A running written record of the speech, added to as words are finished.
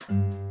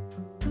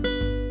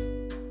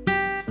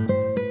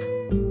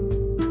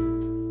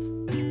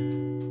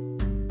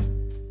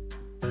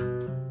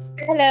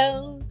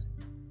Hello.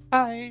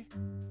 Hi.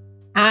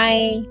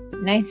 Hi.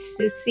 Nice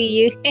to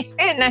see you.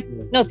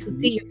 Not to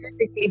see you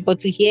physically, but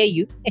to hear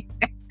you.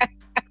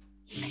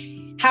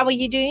 How are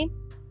you doing?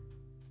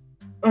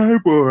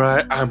 I'm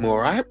alright.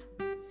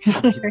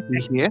 Happy to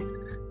be here.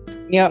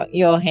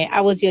 Your hair.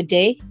 How was your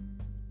day?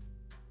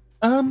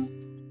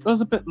 It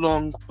was a bit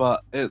long,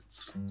 but it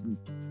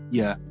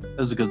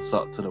was a good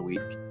start to the week.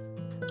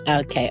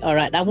 Okay, all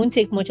right. I won't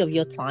take much of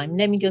your time.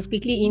 Let me just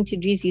quickly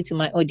introduce you to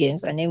my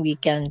audience, and then we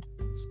can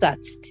start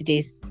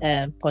today's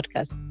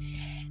podcast.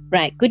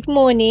 Right. Good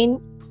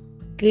morning,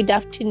 good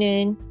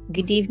afternoon,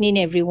 good evening,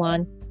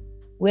 everyone.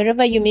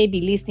 Wherever you may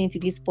be listening to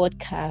this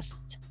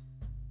podcast,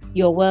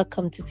 you're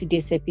welcome to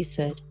today's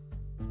episode.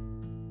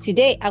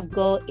 Today, I've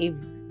got a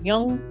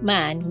young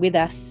man with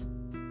us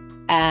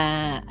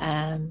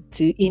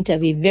to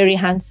interview. Very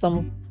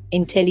handsome,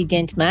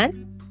 intelligent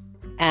man,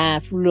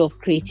 full of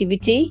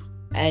creativity,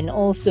 and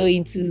also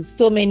into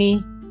so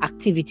many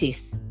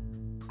activities.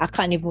 I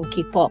can't even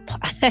keep up.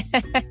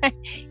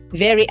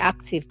 Very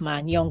active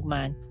man, young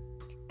man.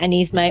 And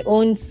he's my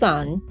own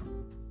son,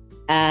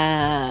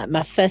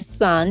 my first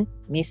son,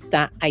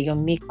 Mr.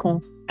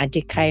 Ayomikun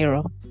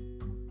Adekairo.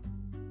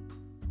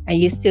 Are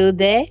you still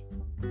there?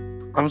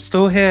 I'm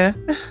still here.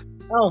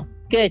 Oh,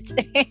 good.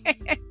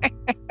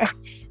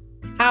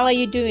 How are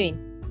you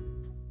doing?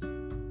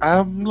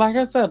 Like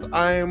I said,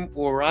 I'm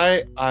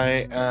alright.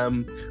 I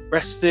am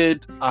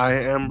rested. I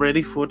am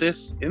ready for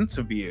this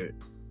interview.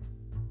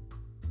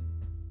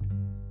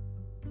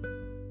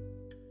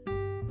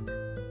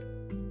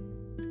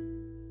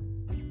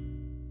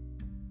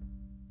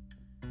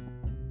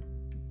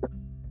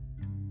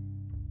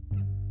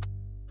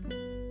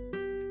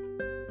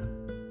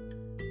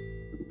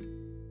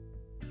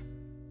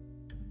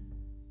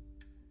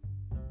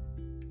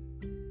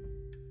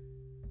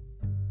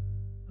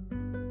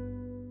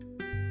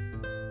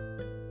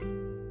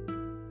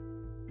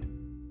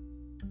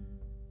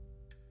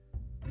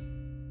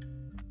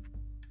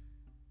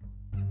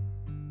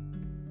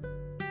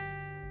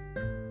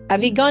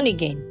 Have you gone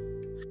again?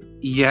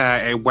 Yeah,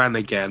 it went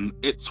again.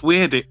 It's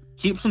weird. It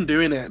keeps on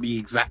doing it at the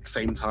exact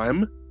same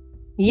time.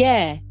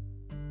 Yeah.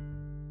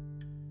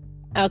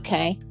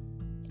 Okay.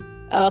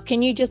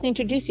 Can you just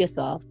introduce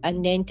yourself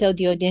and then tell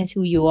the audience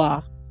who you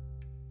are?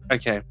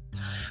 Okay.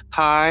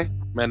 Hi,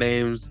 my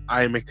name's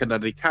Ayomikun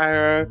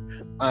Adekairo.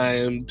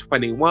 I'm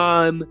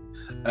 21.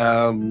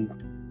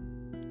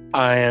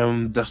 I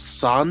am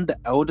the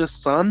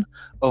eldest son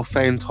of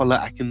Feintola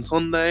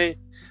Akintunde.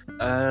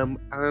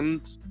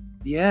 And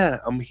yeah,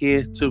 I'm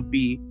here to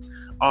be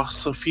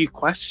asked a few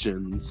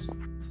questions.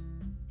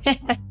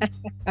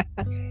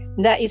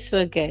 That is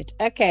so good.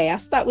 Okay, I'll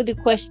start with the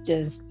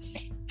questions.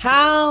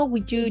 How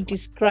would you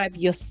describe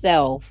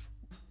yourself?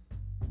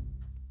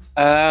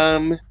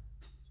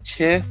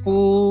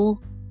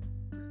 Cheerful,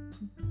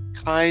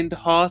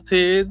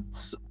 kind-hearted.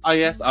 I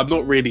guess I'm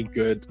not really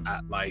good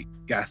at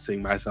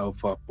gassing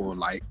myself up or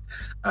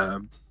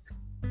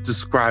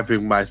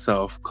describing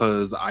myself,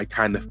 because I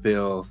kind of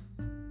feel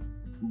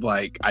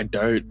like I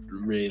don't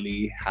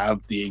really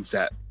have the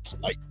exact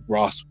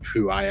grasp of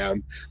who I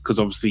am, because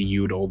obviously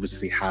you would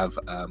obviously have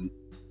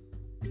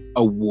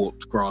a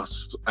warped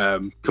grasp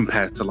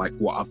compared to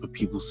what other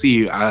people see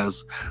you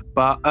as.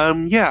 But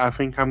I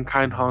think I'm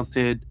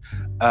kind-hearted,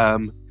 a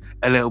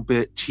little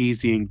bit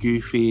cheesy and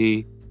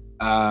goofy,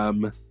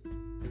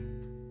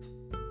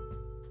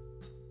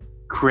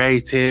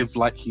 creative,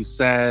 like you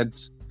said,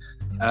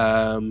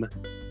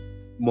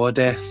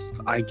 modest,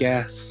 I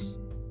guess.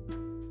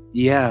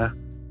 Yeah,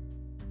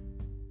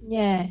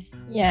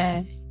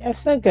 You're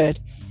so good.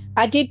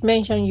 I did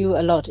mention you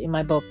a lot in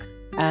my book,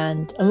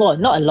 and well,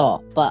 not a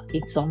lot, but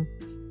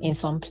in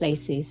some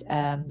places,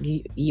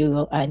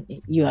 you and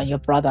your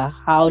brother,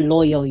 how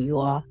loyal you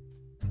are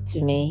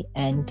to me,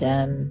 and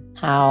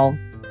how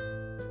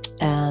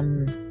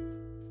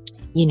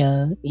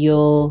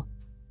you're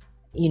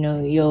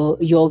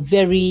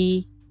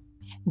very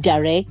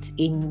direct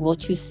in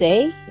what you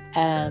say,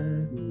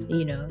 and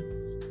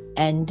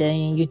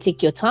you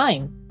take your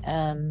time.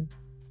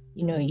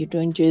 You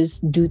don't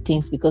just do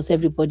things because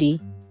everybody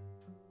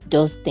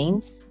does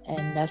things,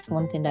 and that's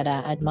one thing that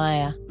I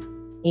admire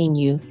in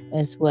you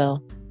as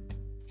well.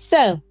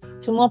 So,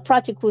 to more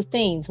practical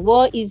things,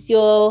 what is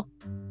your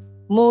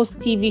most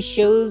TV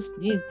shows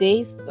these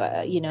days?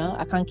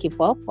 I can't keep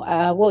up. What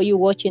are you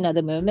watching at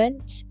the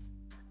moment?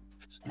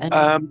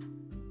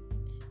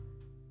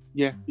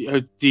 Yeah.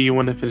 Do you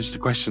want to finish the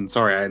question?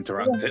 Sorry, I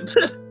interrupted.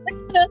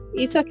 No,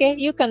 it's okay.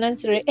 You can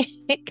answer it.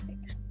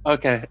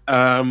 Okay.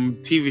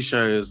 TV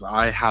shows.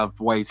 I have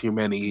way too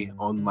many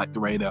on the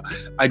radar.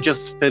 I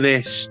just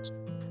finished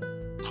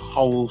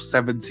whole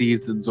 7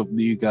 seasons of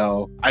New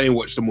Girl. I didn't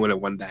watch them all in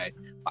one day,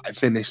 but I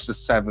finished the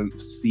 7th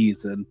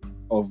season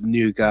of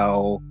New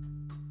Girl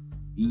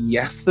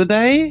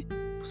yesterday.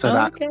 So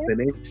that's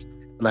finished,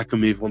 and I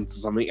can move on to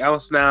something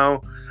else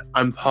now.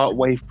 I'm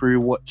partway through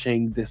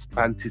watching this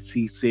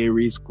fantasy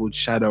series called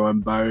Shadow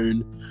and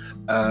Bone.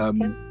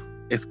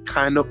 It's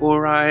kind of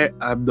alright.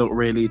 I'm not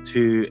really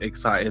too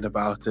excited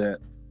about it.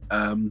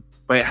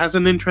 but it has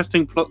an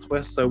interesting plot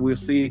twist. So we'll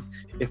see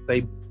if they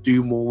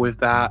do more with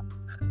that.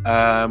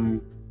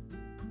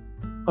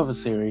 Other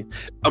series,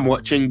 I'm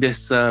watching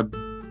this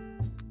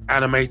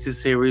animated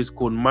series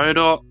called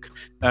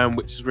MODOK,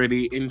 which is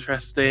really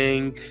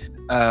interesting.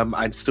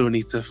 I'd still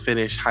need to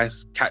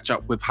catch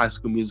up with High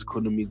School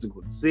Musical, the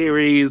musical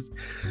series,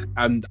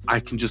 and I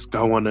can just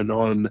go on and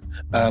on.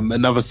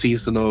 Another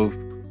season of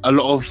a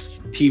lot of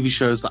TV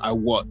shows that I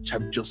watch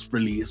have just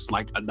released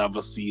like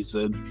another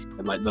season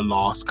in like the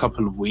last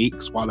couple of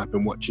weeks while I've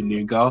been watching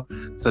New Girl.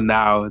 So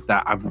now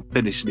that I've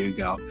finished New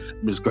Girl,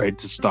 I'm just going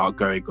to start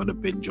going on a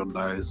binge on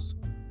those.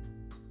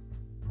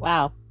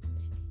 Wow.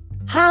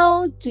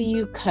 How do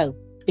you cope?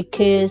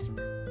 Because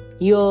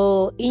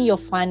you're in your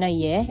final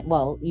year.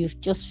 Well, you've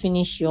just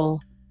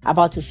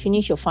about to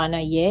finish your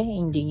final year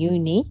in the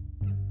uni.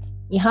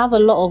 You have a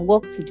lot of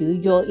work to do.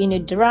 You're in a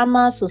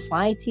drama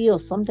society or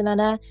something like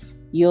that.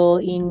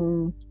 You're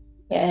in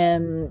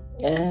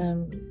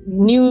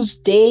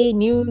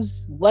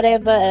news,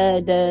 whatever,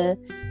 the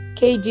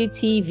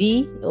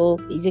KGTV,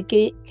 or is it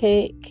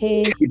K?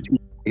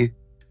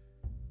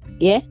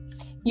 Yeah.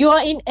 You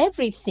are in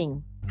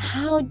everything.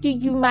 How do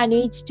you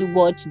manage to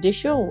watch the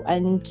show?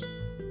 And,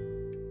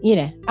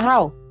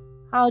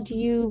 how do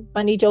you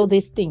manage all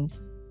these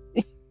things?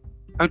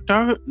 I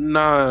don't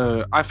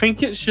know. I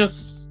think it's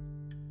just,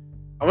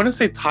 I want to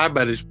say time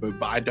management,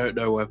 but I don't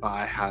know whether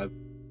I have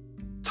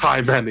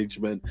time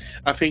management.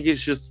 I think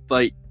it's just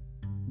like,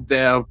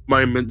 there are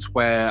moments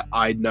where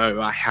I know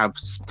I have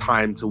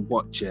time to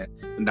watch it,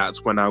 and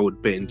that's when I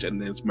would binge.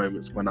 And there's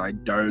moments when I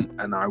don't,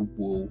 and I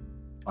will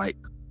like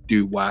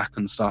do work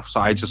and stuff. So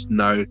I just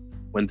know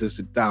when to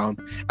sit down,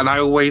 and I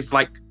always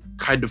like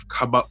kind of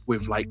come up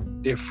with like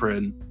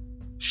different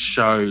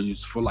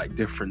shows for like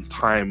different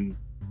times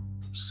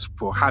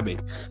for having.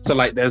 So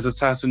like there's a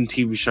certain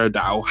TV show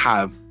that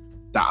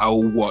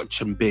I'll watch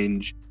and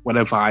binge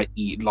whenever I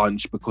eat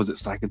lunch, because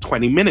it's like a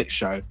 20-minute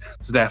show,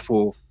 so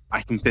therefore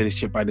I can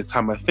finish it by the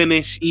time I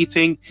finish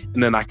eating,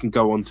 and then I can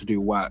go on to do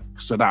work,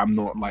 so that I'm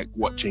not like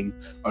watching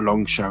a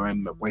long show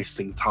and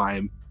wasting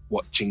time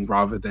watching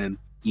rather than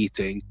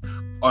eating.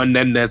 And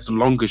then there's the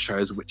longer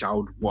shows which I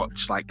would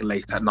watch like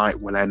late at night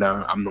when I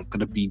know I'm not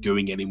going to be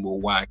doing any more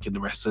work in the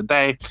rest of the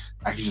day.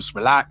 I can just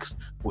relax,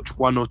 watch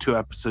 1 or 2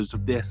 episodes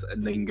of this,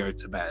 and then go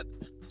to bed.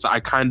 So I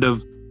kind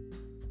of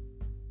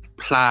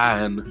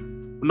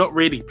not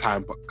really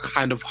plan, but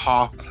kind of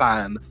half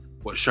plan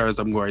what shows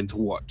I'm going to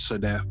watch, so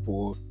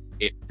therefore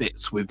it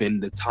fits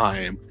within the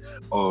time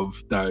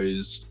of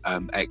those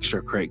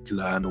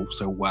extracurricular and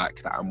also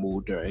work that I'm all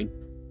doing.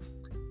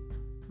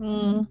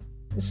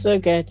 It's so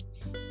good.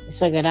 It's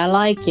so good. I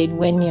like it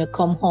when you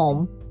come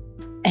home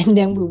and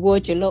then we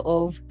watch a lot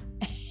of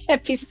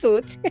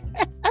episodes.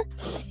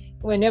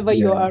 Whenever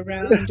you're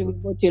around, we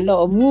watch a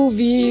lot of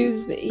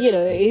movies.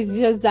 It's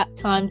just that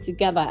time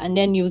together. And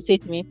then you say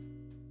to me,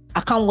 I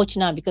can't watch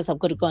now because I've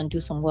got to go and do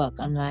some work.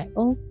 I'm like,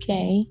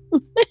 okay.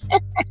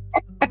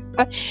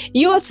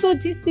 You are so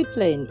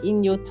disciplined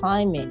in your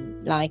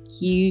timing. Like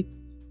you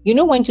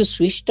know when to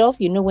switch off,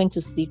 you know when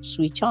to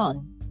switch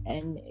on.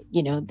 And,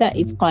 that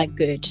is quite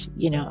good.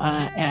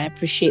 I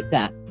appreciate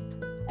that.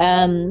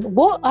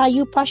 What are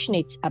you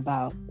passionate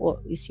about? What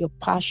is your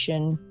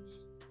passion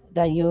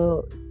that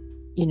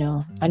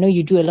I know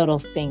you do a lot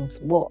of things.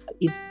 What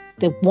is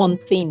the one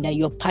thing that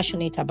you're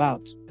passionate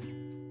about?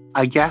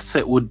 I guess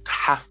it would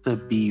have to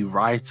be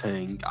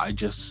writing. I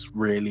just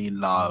really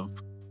love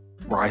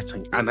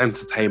writing and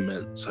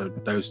entertainment. So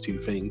those two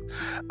things.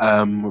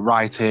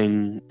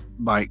 Writing,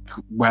 like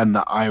when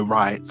I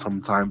write,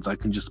 sometimes I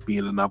can just be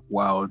in another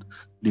world,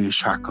 lose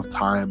track of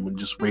time, and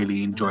just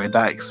really enjoy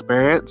that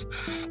experience.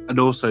 And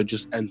also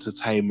just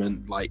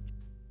entertainment, like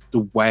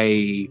the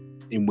way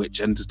in which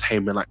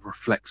entertainment like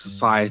reflects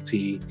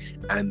society,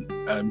 and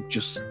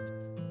just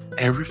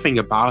everything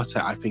about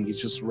it, I think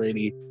is just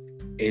really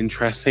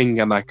interesting.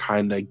 And I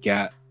kind of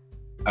get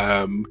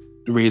the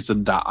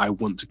reason that I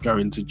want to go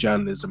into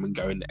journalism and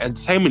go into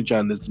entertainment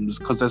journalism is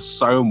because there's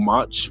so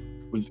much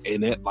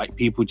within it. Like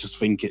people just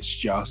think it's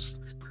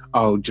just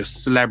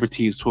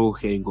celebrities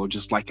talking or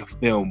just like a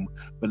film,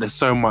 but there's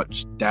so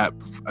much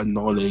depth and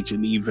knowledge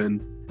and even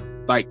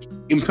like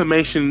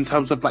information in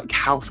terms of like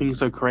how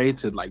things are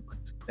created. Like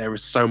there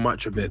is so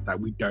much of it that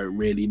we don't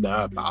really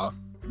know about,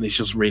 and it's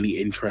just really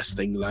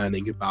interesting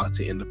learning about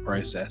it in the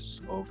process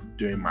of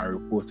doing my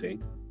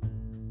reporting.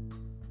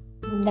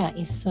 That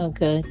is so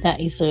good.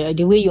 That is the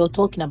way you're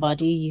talking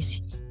about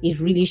it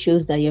really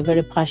shows that you're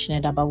very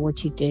passionate about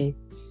what you do.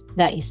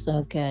 That is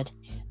so good.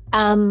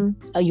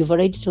 You've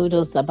already told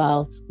us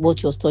about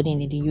what you're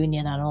studying in the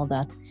union and all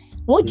that.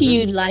 What do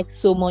you like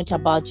so much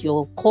about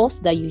your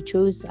course that you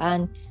chose,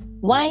 and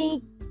why?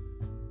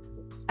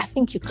 I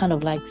think you kind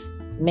of like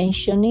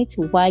mention it,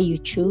 why you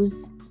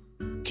choose.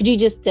 Could you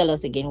just tell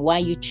us again why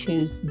you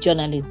choose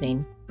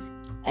journalism,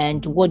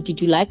 and what did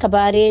you like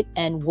about it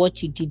and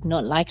what you did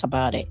not like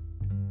about it?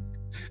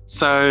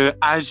 So,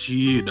 as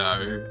you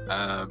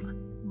know,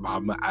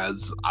 Mum,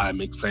 as I'm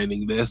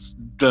explaining this,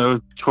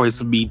 the choice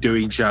of me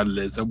doing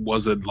journalism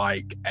wasn't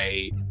like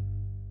a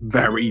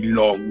very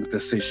long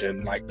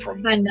decision, like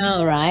from I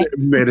know, right? the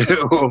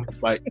middle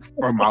of like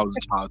from I was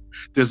a child.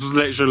 This was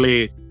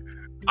literally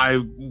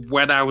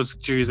when I was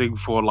choosing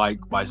for like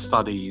my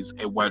studies,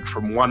 it went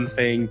from one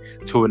thing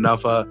to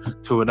another,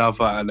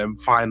 and then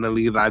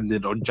finally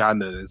landed on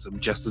journalism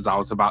just as I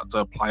was about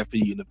to apply for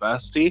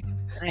university.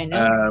 I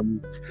know.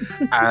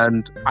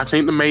 And I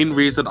think the main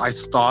reason I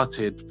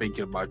started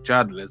thinking about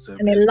journalism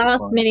And the is last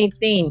because, minute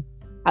thing,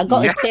 I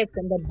got a text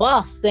on the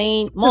bus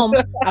saying, "Mom,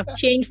 I've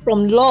changed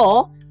from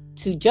law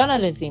to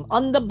journalism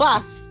on the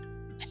bus."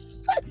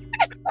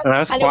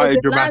 that's quite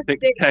a dramatic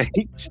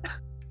change.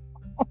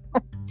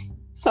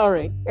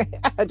 Sorry,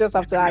 I just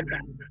have to add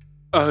that.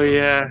 Oh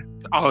yeah.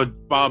 Oh,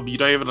 Mom, you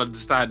don't even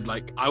understand.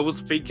 Like, I was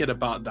thinking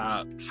about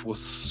that for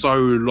so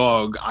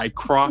long. I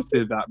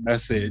crafted that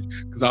message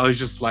because I was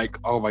just like,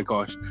 oh my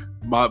gosh,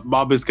 my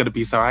mom is gonna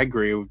be so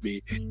angry with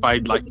me if I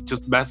like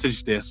just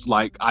message this.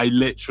 Like, I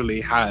literally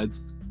had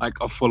like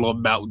a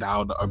full-on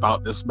meltdown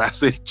about this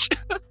message.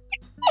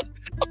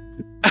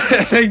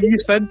 And then you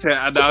sent it,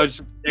 and I was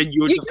just, and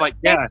you were just like,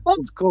 yeah,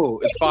 it's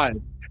cool, it's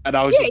fine. And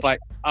I was just like,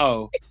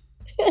 oh.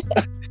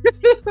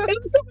 It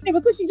was so funny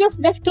because she just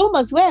left home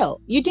as well.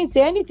 You didn't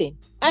say anything.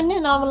 And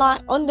then I'm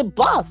like, on the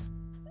bus.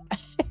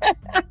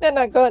 And then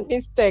I got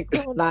this text.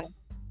 I'm like,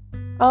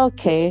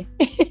 okay.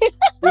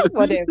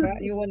 Whatever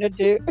you want to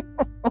do.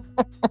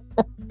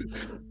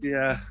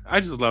 Yeah, I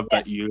just love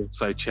that you're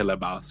so chill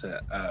about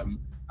it.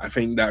 I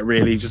think that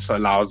really just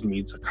allows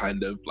me to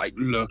kind of like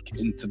look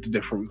into the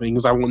different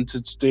things I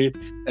wanted to do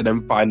and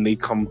then finally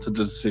come to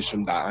the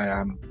decision that I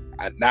am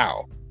at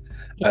now.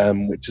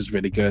 Which is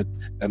really good.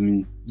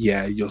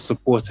 Yeah, you're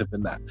supportive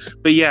in that.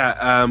 But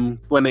yeah,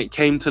 when it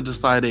came to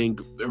deciding,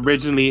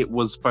 originally it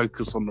was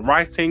focused on the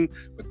writing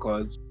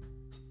because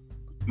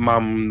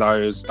Mum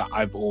knows that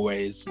I've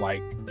always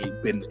like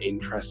been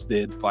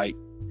interested, like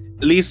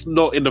at least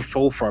not in the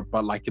forefront,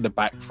 but like in the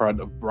back front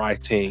of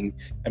writing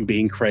and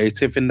being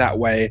creative in that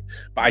way.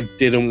 But I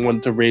didn't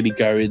want to really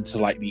go into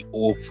like the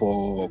author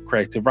or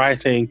creative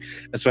writing,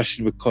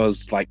 especially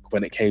because like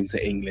when it came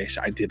to English,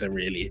 I didn't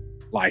really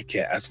like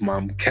it as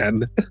Mum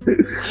can.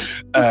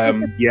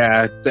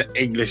 Yeah, the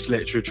English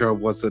literature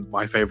wasn't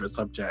my favorite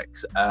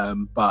subject.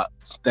 But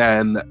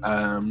then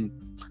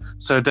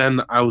so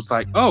then I was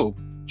like, oh,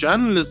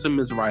 journalism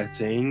is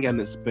writing and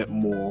it's a bit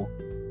more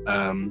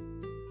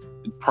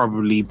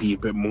probably be a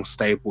bit more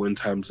stable in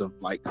terms of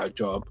like a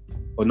job,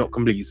 or not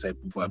completely stable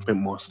but a bit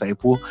more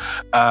stable.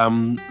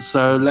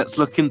 So let's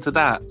look into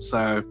that.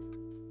 So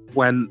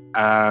when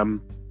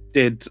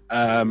did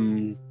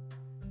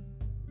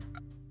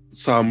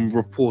some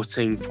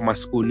reporting for my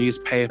school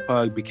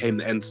newspaper, became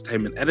the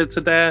entertainment editor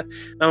there,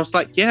 and I was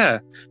like, yeah,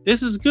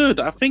 this is good.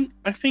 I think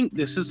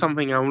this is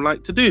something I would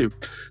like to do.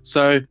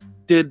 So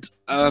did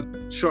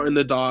Shot in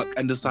the Dark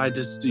and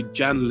decided to do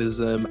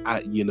journalism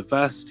at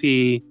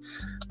university.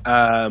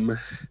 When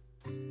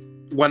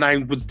I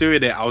was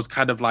doing it, I was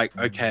kind of like,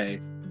 okay,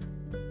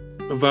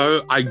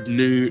 although I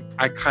knew,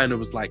 I kind of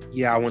was like,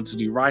 yeah, I want to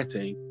do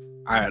writing.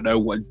 I don't know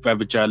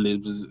whether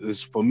journalism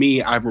is for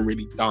me. I haven't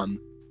really done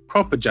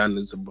proper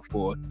journalism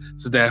before,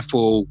 so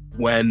therefore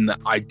when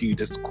I do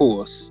this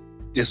course,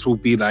 this will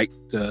be like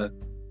the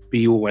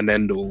be all and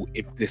end all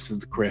if this is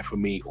the career for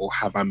me, or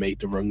have I made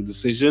the wrong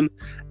decision.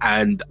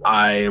 And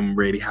I am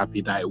really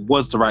happy that it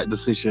was the right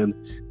decision.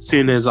 As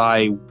soon as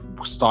I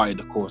started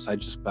the course, I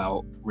just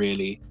felt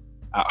really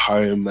at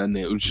home, and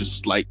it was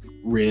just like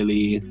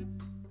really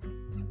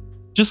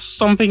just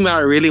something that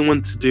I really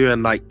wanted to do,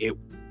 and like it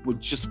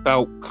would just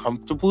felt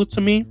comfortable to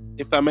me,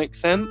 if that makes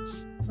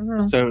sense.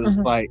 So it was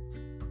like,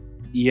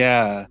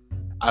 yeah,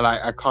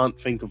 I can't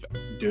think of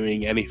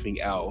doing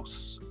anything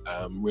else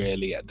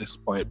really at this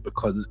point,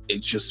 because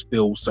it just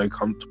feels so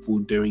comfortable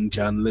doing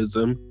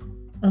journalism.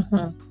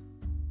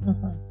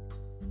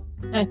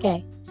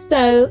 Okay,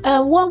 so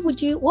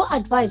what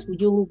advice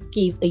would you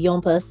give a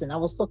young person? I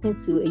was talking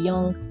to a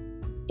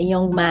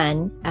young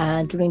man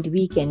during the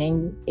weekend,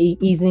 and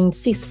he's in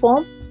sixth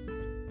form,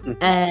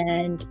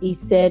 and he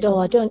said, "Oh,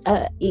 I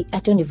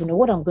don't even know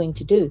what I'm going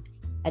to do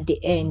at the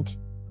end."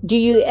 Do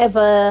you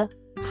ever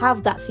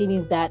have that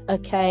feelings that,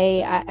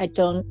 okay, I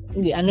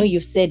know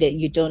you've said that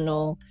you don't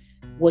know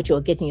what you're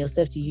getting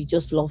yourself to, you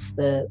just love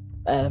the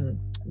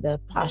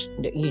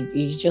passion,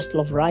 you just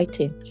love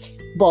writing,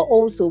 but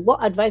also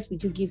what advice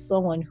would you give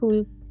someone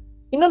who,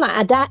 like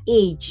at that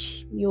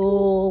age,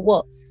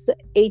 you're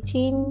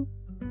 17,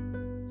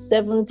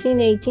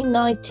 18,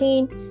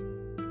 19,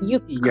 you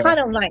kind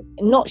of like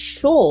not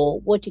sure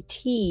what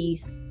it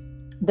is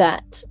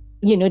that,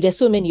 there's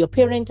so many, your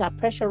parents are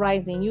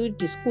pressurizing you,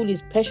 the school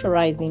is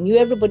pressurizing you,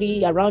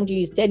 everybody around you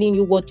is telling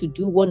you what to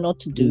do, what not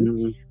to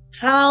do.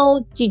 How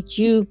did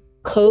you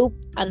cope,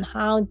 and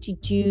how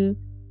did you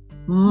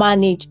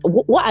manage?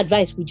 What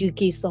advice would you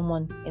give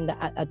someone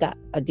at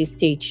this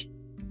stage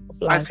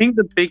of life? I think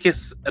the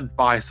biggest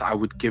advice I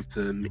would give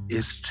them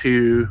is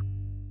to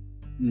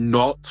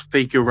not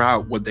figure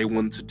out what they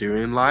want to do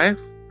in life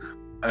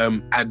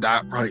at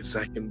that right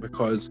second,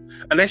 because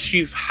unless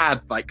you've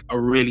had like a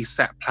really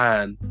set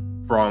plan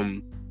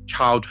from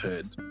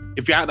childhood,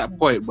 if you're at that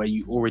point where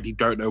you already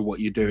don't know what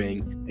you're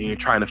doing and you're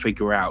trying to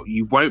figure out,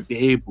 you won't be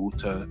able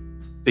to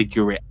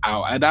figure it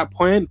out at that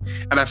point.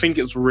 And I think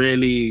it's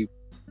really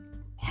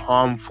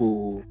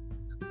harmful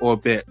or a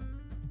bit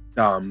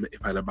dumb, if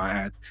I might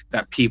add,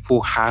 that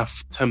people have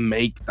to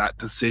make that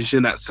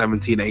decision at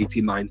 17,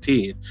 18,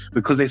 19,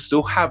 because they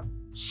still have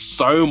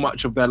so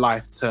much of their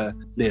life to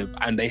live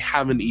and they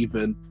haven't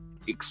even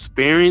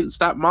experienced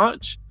that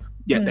much,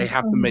 yet they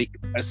have to make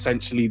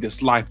essentially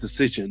this life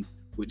decision,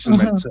 which is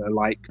meant to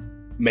like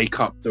make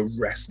up the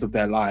rest of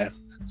their life.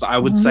 So I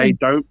would say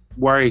don't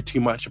worry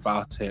too much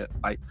about it.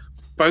 Like,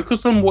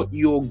 focus on what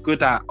you're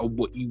good at or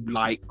what you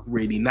like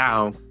really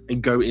now,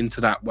 and go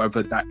into that,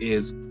 whether that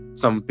is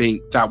something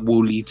that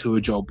will lead to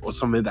a job or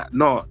something that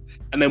not.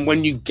 And then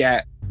when you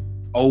get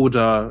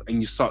older and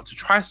you start to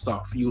try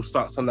stuff, you'll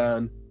start to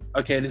learn,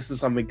 okay, this is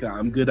something that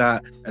I'm good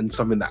at and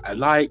something that I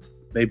like.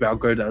 Maybe I'll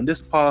go down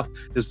this path.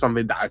 There's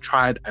something that I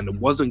tried and it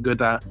wasn't good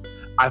at.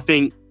 I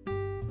think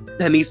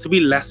there needs to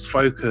be less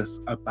focus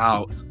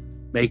about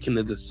making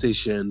a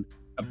decision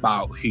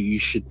about who you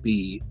should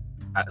be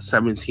at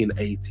 17,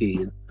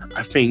 18.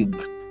 I think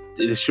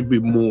there should be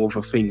more of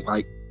a thing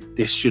like,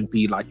 this should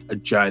be like a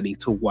journey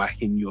to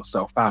working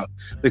yourself out,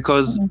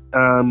 because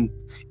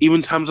even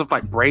in terms of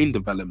like brain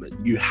development,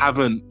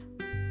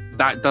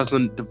 that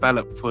doesn't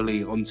develop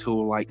fully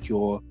until like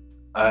your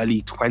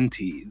early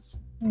 20s.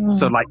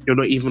 So like you're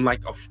not even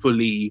like a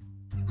fully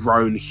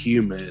grown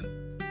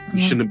human. You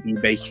shouldn't be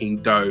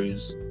making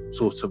those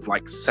sort of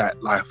like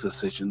set life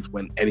decisions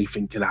when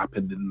anything can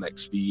happen in the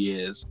next few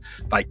years.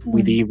 Like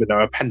we didn't even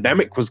know a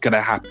pandemic was going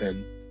to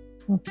happen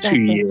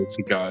 2 years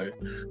ago.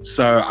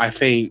 So I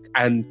think,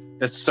 and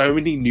there's so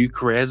many new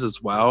careers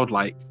as well.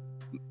 Like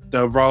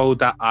the role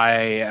that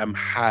I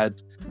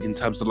had in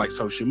terms of like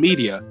social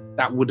media,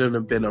 that wouldn't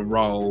have been a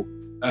role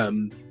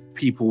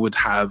people would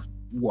have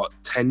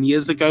 10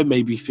 years ago,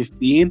 maybe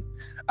 15.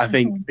 I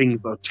think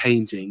things are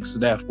changing, so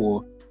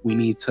therefore we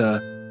need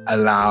to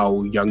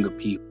allow younger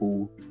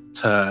people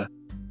to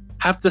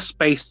have the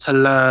space to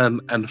learn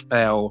and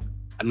fail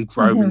and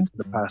grow into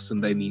the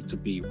person they need to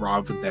be,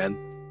 rather than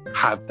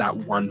have that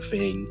one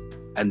thing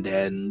and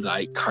then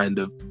like kind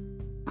of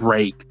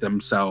break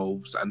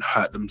themselves and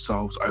hurt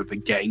themselves over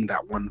getting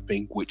that one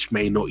thing, which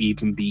may not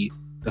even be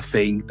the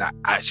thing that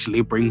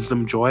actually brings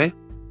them joy.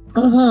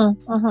 I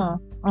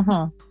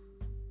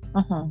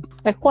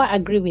quite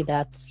agree with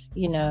that.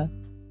 You know,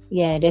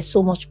 yeah, there's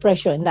so much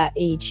pressure in that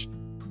age,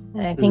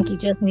 and I think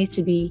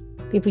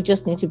people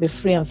just need to be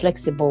free and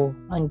flexible,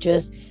 and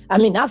just, I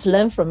mean, I've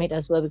learned from it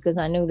as well, because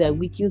I know that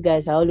with you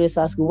guys, I always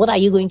ask you, what are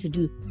you going to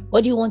do?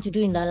 What do you want to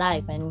do in your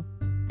life? And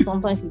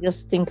sometimes we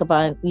just think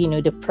about, you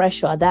know, the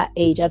pressure at that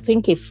age. I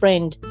think a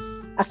friend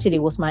actually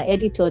was my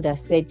editor that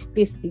said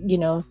this, you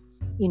know,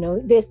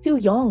 they're still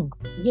young,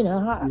 you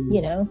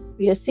know,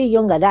 you're still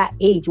young at that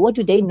age. What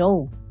do they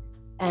know?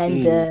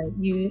 And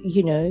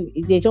you know,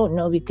 they don't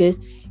know, because,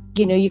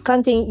 you know, you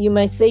can't think, you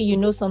might say you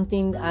know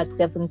something at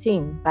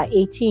 17, by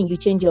 18 you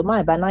change your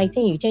mind, by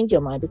 19 you change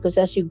your mind, because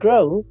as you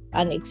grow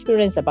and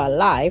experience about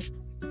life,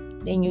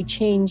 then you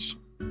change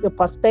your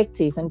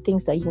perspective and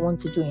things that you want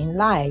to do in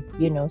life,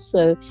 you know.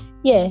 So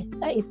yeah,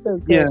 that is so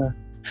good. Yeah,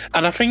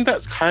 and I think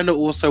that's kind of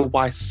also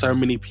why so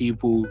many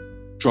people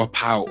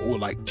drop out or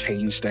like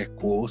change their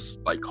course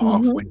like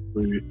halfway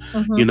through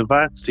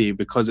university,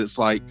 because it's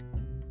like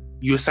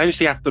you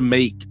essentially have to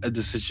make a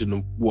decision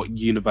of what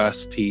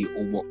university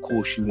or what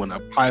course you want to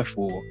apply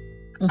for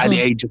at the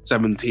age of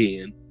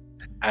 17.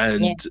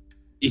 And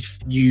if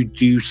you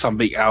do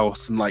something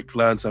else and like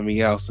learn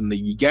something else and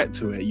then you get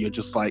to it, you're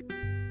just like,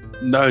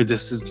 no,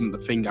 this isn't the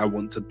thing I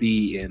want to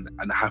be in,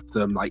 and I have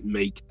to like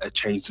make a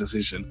change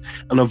decision.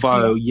 And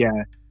although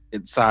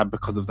it's sad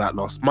because of that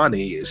lost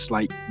money, it's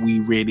like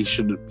we really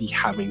shouldn't be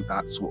having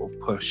that sort of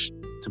push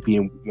to be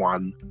in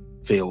one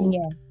field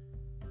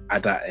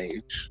at that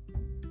age.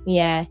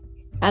 Yeah,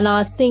 and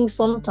I think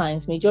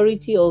sometimes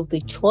majority of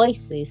the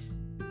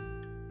choices,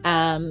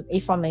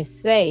 if I may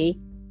say,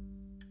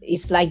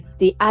 it's like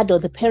the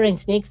adult, the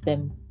parents makes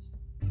them.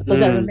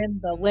 Because I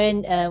remember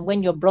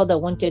when your brother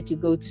wanted to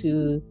go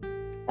to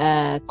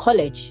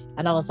college,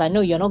 and I was like,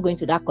 no, you're not going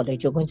to that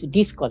college, you're going to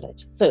this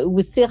college. So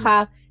we still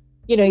have,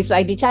 you know, it's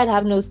like the child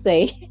have no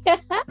say.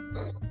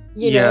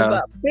 You know,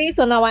 but based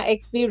on our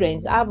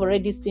experience, I've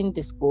already seen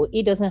the school.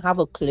 He doesn't have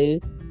a clue.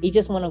 He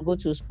just want to go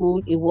to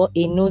school.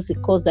 He knows the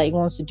course that he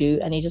wants to do,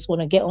 and he just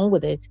want to get on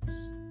with it.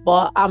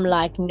 But I'm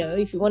like, no,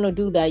 if you want to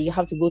do that, you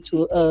have to go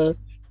to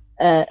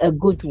a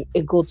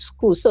good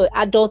school. So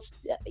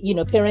adults, you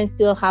know, parents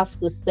still have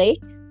to say.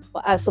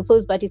 But I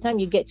suppose by the time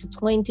you get to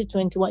 20,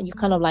 21, you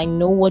kind of like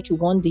know what you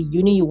want, the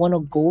uni you want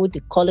to go,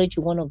 the college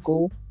you want to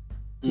go,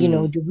 you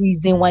know, the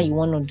reason why you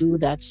want to do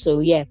that. So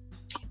yeah.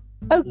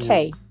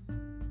 Okay.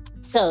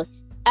 So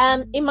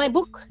in my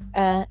book,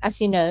 as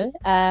you know,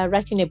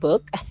 writing a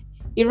book,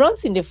 it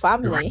runs in the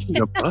family.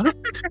 Writing a book?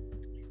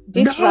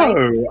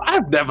 No,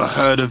 I've never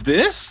heard of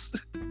this.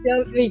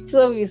 Don't be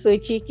so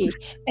cheeky.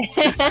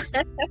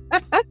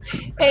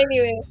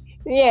 Anyway,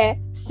 yeah.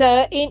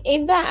 So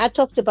in that, I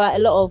talked about a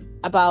lot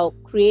about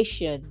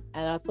creation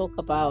and I talk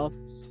about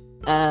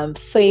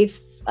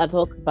faith. I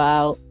talk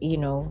about,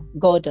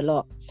 God a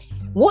lot.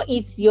 What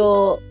is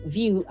your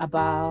view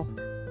about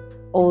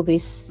all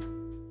this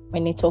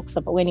when it talks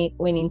about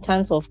when in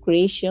terms of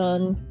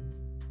creation,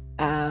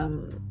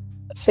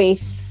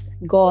 faith,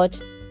 God?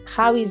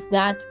 How is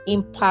that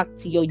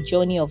impact your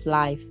journey of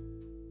life?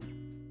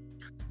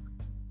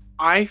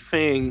 I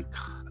think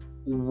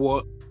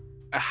the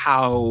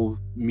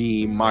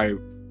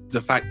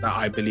fact that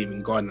I believe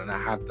in God and I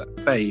have that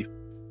faith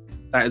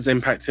that is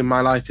impacting my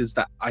life is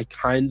that I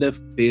kind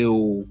of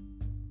feel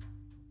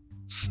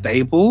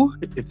stable,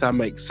 if that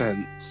makes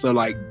sense. So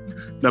like,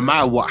 no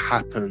matter what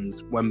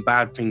happens, when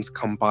bad things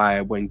come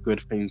by, when good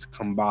things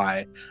come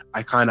by,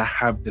 I kind of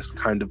have this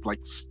kind of like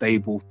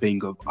stable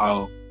thing of,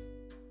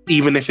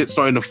 even if it's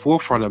not in the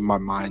forefront of my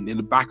mind, in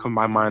the back of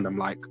my mind, I'm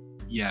like,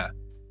 yeah,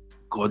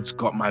 God's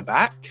got my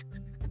back.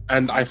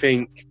 And I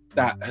think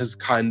that has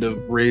kind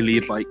of really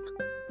like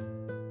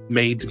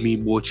made me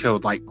more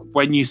chilled. Like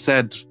when you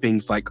said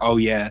things like, oh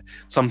yeah,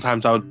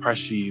 sometimes I would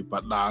pressure you,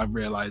 but now I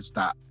realized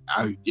that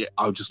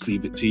I'll just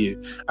leave it to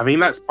you. I mean,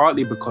 that's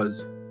partly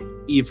because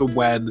even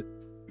when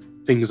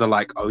things are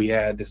like, oh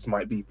yeah, this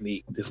might be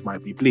bleak,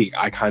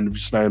 I kind of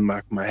just know in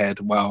my head,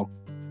 well,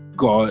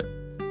 God,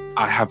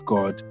 I have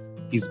God.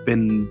 He's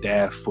been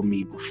there for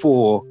me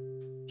before.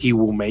 He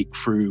will make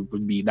through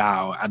with me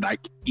now. And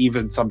like,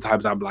 even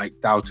sometimes I'm like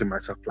doubting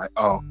myself, like,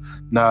 oh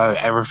no,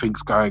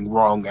 everything's going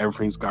wrong.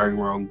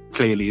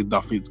 Clearly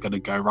nothing's going to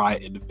go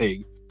right in the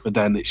thing. But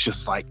then it's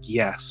just like,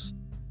 yes,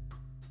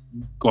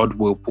 God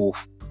will pull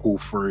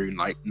through,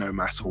 like, no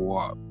matter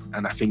what.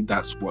 And I think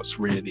that's what's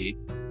really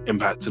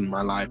impacted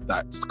my life.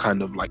 That's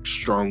kind of like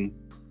strong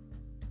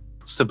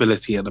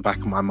stability at the back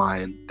of my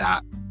mind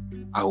that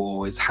I will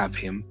always have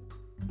him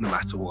no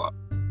matter what.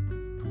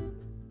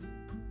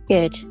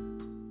 Good.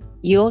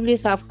 You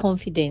always have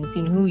confidence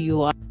in who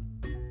you are.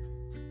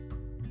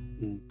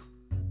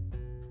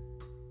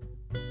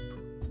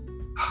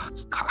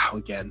 Let's cut out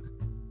again.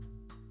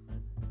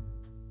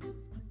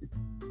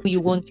 Who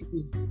you want to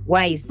be.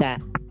 Why is that?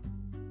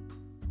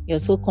 You're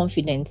so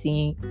confident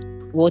in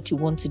what you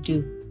want to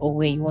do or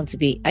where you want to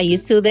be. Are you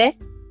still there?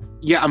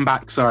 Yeah, I'm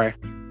back. Sorry.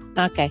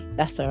 Okay,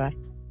 that's all right.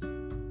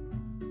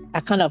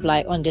 I kind of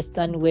like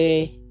understand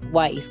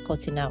why it's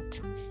cutting out.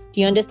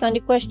 Do you understand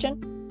the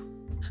question?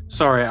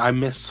 Sorry, I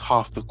missed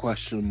half the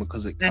question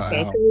because it cut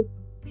out.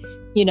 So,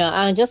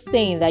 I'm just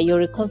saying that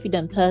you're a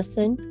confident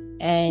person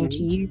and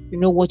you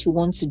know what you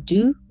want to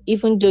do,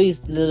 even though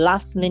it's the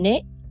last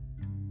minute,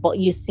 but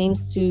you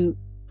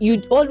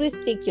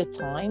always take your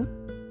time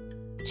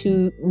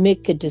to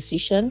make a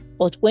decision.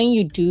 But when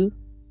you do,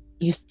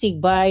 you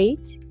stick by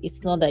it.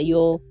 It's not that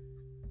you're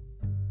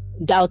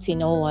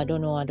doubting, oh, I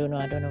don't know,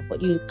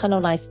 but you kind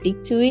of like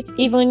stick to it,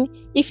 even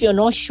if you're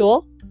not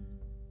sure.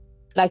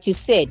 Like you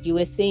said, you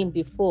were saying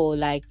before,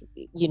 like,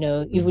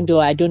 even though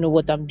I don't know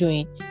what I'm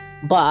doing,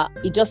 but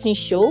it doesn't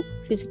show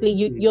physically.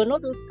 You're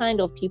not those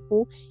kind of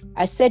people.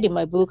 I said in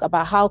my book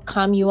about how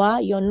calm you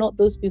are. You're not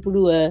those people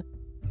who are,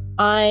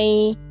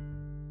 I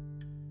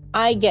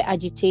get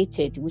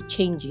agitated with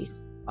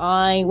changes.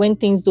 When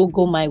things don't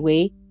go my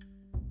way,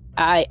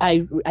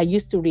 I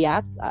used to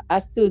react. I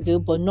still do,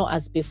 but not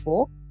as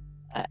before.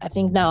 I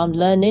think now I'm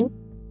learning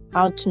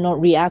how to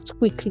not react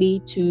quickly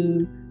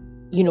to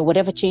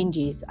whatever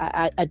changes.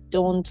 I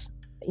don't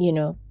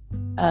deal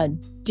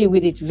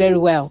with it very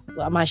well.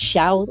 I might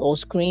shout or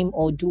scream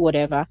or do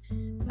whatever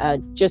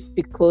just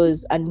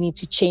because I need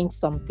to change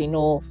something,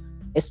 or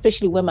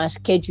especially when my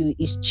schedule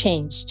is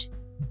changed,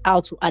 how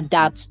to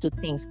adapt to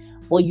things.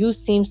 But you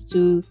seems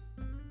to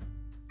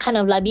kind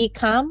of like be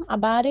calm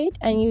about it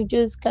and you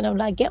just kind of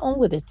like get on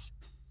with it.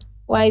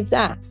 Why is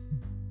that?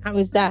 How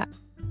is that?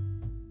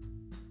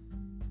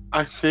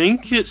 I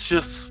think it's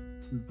just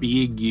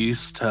being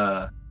used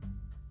to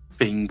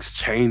things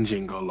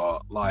changing a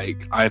lot.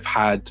 Like, I've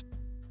had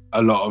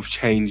a lot of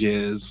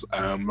changes.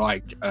 I've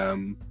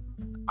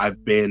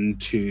been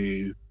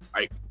to,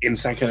 like, in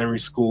secondary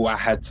school, I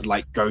had to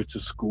like go to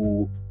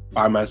school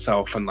by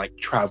myself and like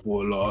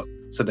travel a lot.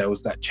 So there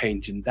was that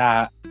change in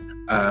that.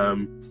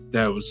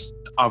 There was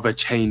other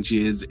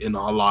changes in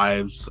our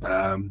lives,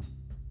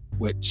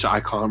 which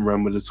I can't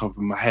remember the top of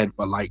my head,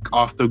 but like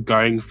after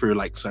going through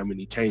like so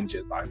many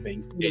changes, I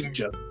think it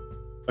just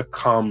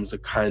becomes a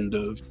kind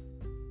of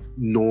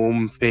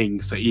norm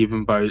thing. So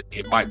even though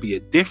it might be a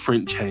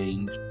different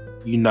change,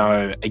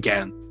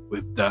 again,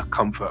 with the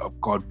comfort of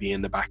God being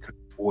in the back,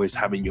 always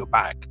having your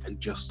back, and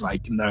just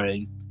like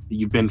knowing that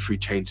you've been through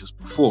changes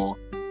before,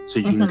 so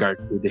you can go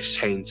through this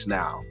change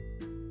now.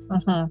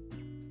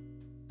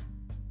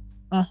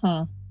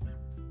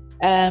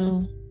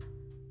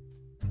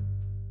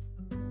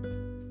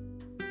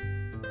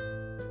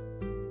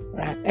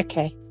 Right.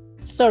 Okay.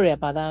 Sorry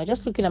about that. I'm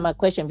just looking at my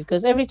question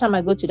because every time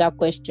I go to that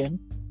question,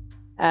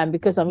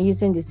 because I'm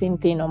using the same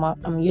thing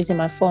I'm using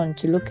my phone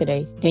to look at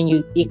it,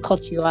 then it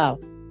cuts you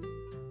out.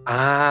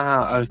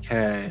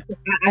 Okay.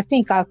 I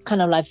think I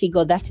kind of like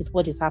figure that is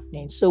what is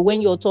happening. So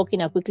when you're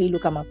talking, I quickly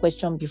look at my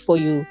question before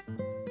you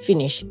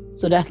finish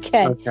so that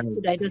so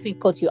that it doesn't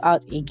cut you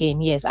out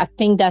again. Yes, I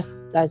think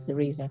that's the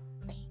reason.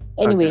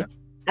 Anyway,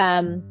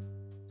 I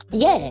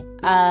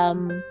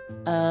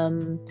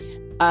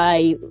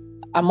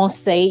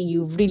must say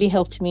you've really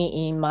helped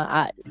me in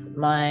my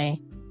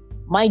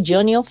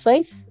journey of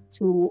faith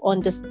to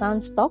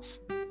understand stuff.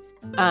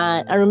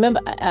 And I remember,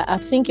 I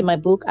think in my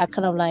book, I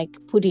kind of like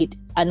put it,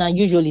 and I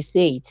usually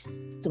say it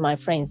to my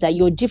friends, that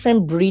you're a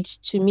different breed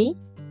to me.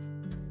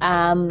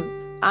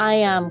 I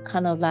am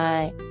kind of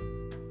like,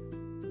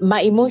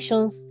 my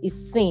emotions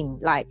is seen.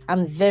 Like,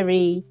 I'm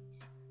very,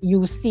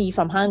 you see if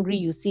I'm hungry,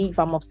 you see if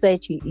I'm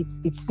upset,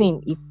 it's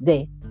seen, it's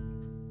there.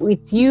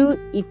 With you,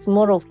 it's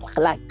more of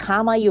like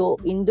calmer. You're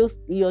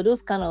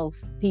those kind of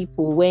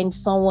people when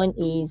someone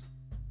is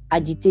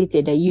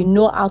agitated, that you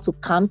know how to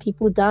calm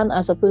people down.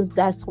 I suppose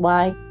that's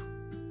why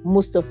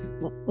most of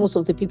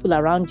the people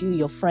around you,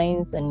 your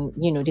friends, and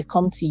they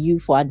come to you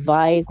for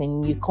advice,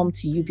 and you come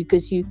to you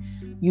because you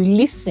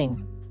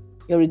listen.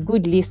 You're a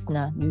good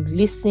listener. You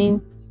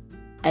listen,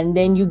 and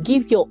then you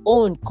give your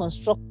own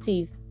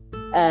constructive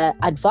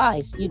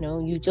advice.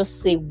 You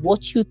just say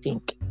what you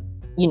think.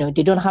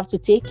 They don't have to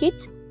take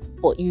it,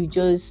 but you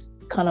just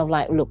kind of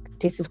like, look,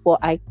 this is what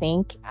I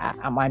think.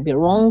 I might be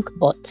wrong,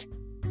 but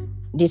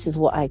this is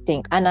what I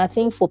think. And I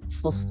think for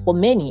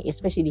many,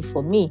 especially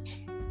for me,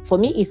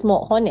 it's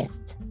more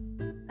honest.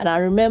 And I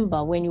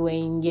remember when you were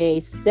in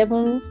year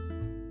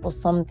 7 or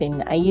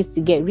something, I used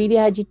to get really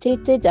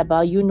agitated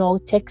about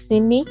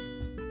texting me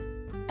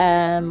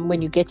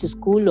when you get to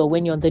school or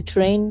when you're on the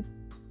train.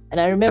 And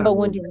I remember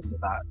one day,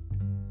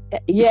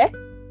 yeah,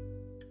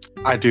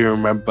 I do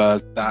remember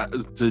that,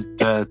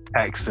 the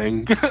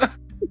texting.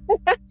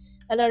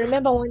 And I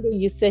remember one day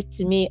you said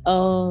to me,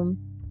 Mom,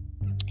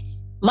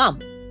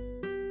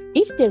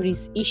 if there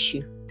is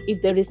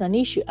an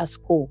issue at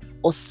school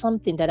or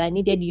something that I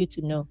needed you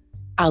to know,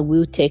 I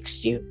will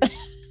text you. I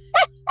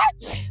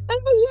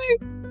was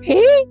like,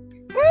 hey,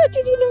 how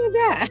did you know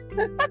that?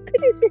 How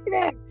could you say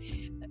that?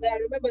 And I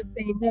remember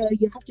saying, no,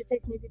 you have to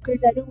text me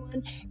because I don't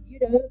want,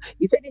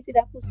 if anything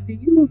happens to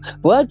you,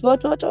 what.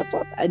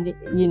 And,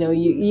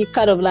 you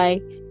kind of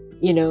like,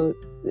 I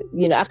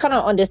kind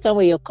of understand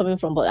where you're coming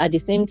from, but at the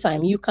same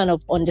time, you kind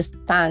of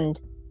understood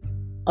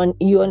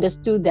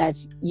that,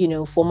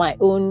 for my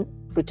own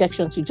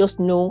protection, to just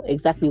know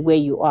exactly where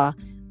you are.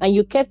 And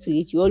you kept to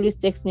it. You always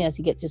text me as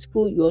you get to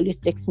school. You always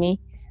text me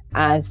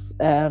as,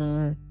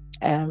 and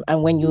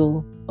when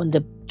you're on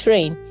the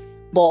train.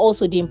 But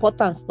also the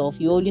important stuff,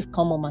 you always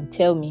come home and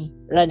tell me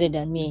rather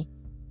than me,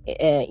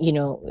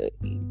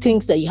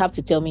 things that you have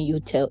to tell me, you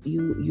tell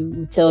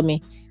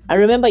me. I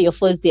remember your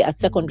first day at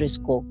secondary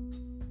school.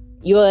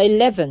 You were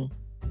 11.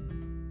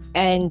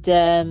 And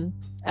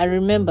I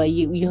remember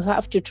you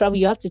have to travel.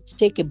 You have to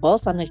take a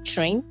bus and a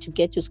train to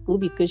get to school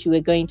because you were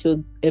going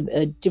to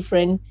a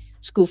different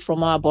school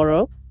from our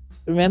borough.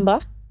 Remember?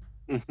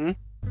 Mm-hmm.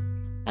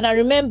 And I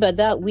remember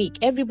that week,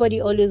 everybody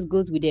always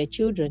goes with their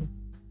children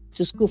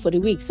to school for the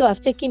week. So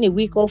I've taken a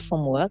week off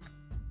from work.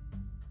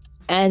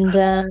 And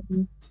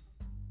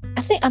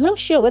I'm not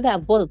sure whether I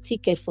bought a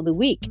ticket for the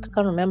week. I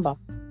can't remember.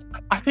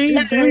 I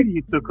think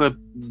you took a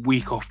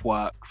week off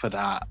work for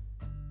that.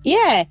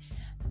 Yeah,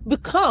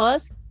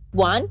 because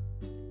one,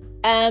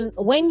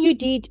 when you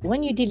did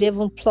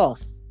 11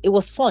 plus, it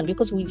was fun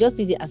because we just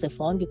did it as a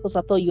fun because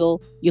I thought you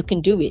can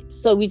do it.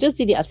 So we just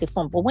did it as a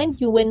fun. But when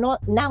you were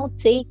not now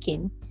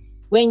taking,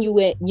 when you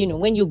were,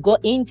 when you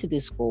got into the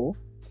school,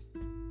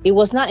 it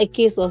was not a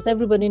case of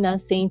everybody now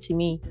saying to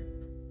me,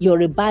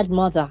 you're a bad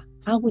mother.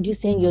 How would you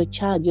send your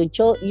child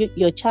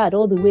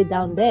all the way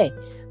down there?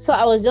 So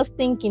I was just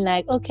thinking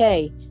like,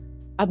 okay,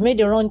 I've made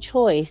the wrong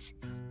choice.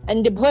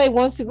 And the boy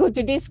wants to go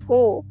to this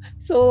school.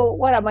 So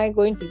what am I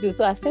going to do?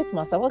 So I said to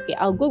myself, okay,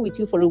 I'll go with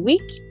you for a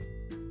week.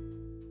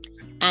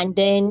 And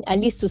then at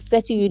least to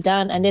settle you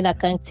down. And then I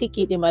can take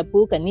it in my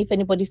book. And if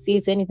anybody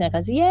says anything, I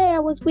can say, yeah, I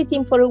was with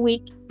him for a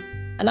week.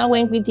 And I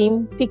went with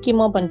him, pick him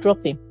up and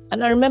drop him.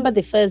 And I remember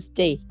the first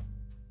day,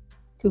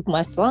 took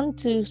my son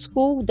to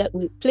school,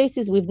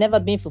 places we've never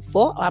been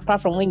before,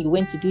 apart from when you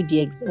went to do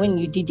when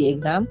you did the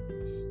exam.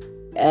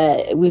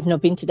 We've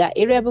not been to that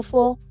area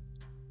before.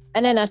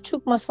 And then I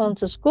took my son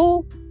to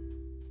school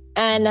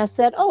and I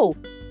said, oh,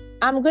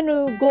 I'm going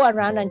to go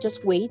around and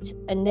just wait.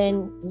 And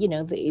then,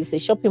 there's a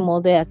shopping mall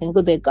there. I can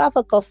go there, go have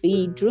a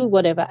coffee, do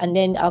whatever. And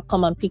then I'll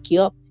come and pick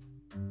you up.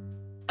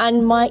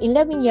 And my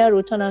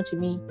 11-year-old turned out to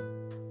me,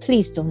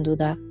 please don't do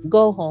that.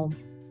 Go home.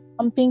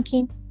 I'm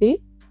thinking, who?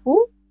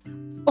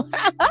 And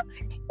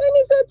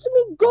he said to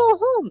me, go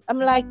home. I'm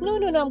like, no,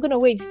 I'm going to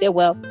wait. He said,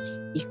 well,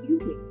 if you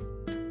wait,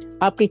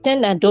 I'll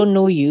pretend I don't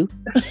know you.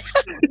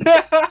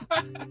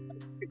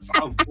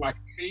 Sounds like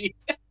me.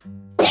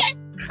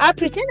 I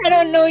pretend I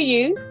don't know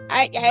you.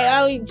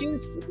 I'll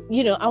just,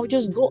 I'll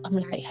just go. I'm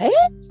like, hey,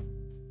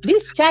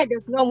 this child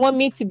does not want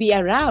me to be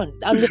around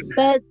on the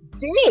first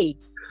day.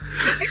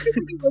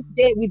 Everybody was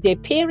there with their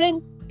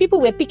parent.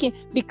 People were picking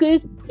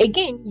because,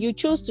 again, you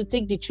chose to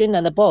take the train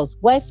and the bus.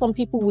 While some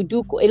people would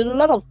do, a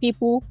lot of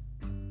people,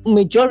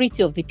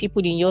 majority of the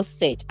people in your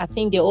set, I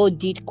think they all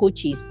did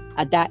coaches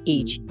at that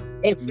age.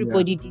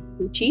 everybody did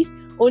coaches.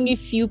 Only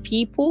few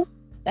people,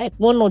 like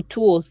 1 or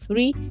 2 or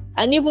 3,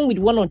 and even with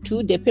 1 or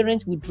 2, their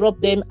parents would drop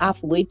them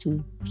halfway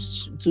to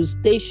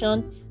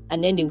station,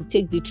 and then they would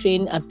take the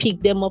train and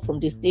pick them up from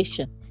the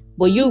station.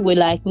 But you were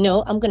like,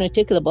 no, I'm going to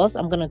take the bus.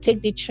 I'm going to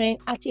take the train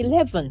at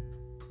 11.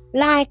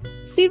 Like,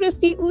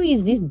 seriously, who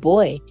is this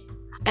boy?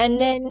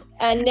 And then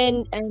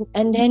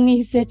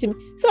he said to me,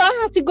 so I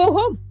had to go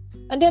home.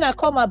 And then I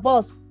called my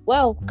boss.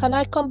 Well, can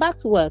I come back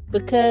to work?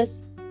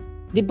 Because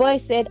the boy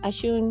said I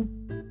shouldn't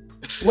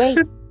wait.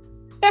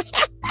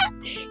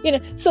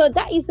 So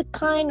that is the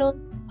kind of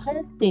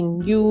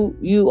person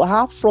you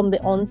have from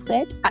the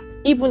onset.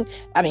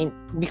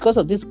 Because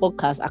of this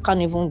podcast, I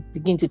can't even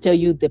begin to tell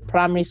you the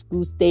primary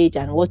school stage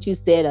and what you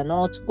said and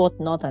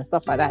whatnot and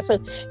stuff like that. So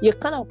you're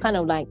kind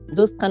of like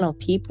those kind of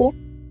people,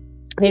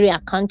 very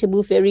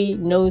accountable, very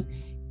knows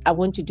I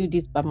want to do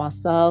this by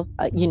myself.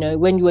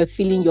 When you were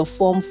filling your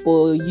form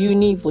for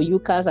uni, for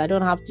UCAS, I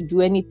don't have to do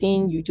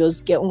anything. You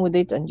just get on with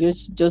it and you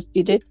just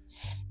did it.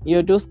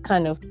 You're those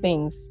kind of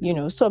things,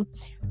 So,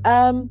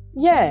 so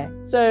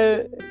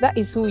that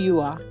is who you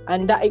are.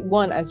 And that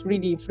one has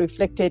really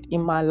reflected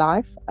in my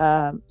life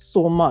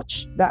so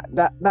much.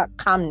 That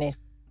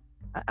calmness,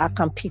 I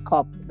can pick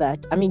up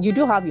that. You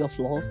do have your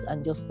flaws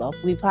and your stuff.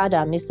 We've had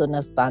our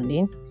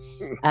misunderstandings.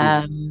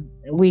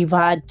 We've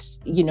had,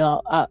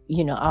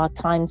 our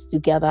times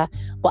together.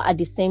 But at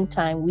the same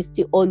time, we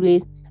still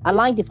always, I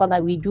like the fact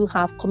that we do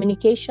have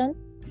communication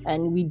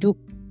and we do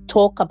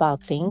talk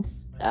about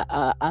things.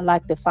 I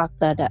like the fact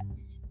that,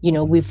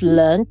 we've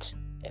learned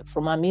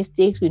from our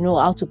mistakes. We know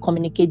how to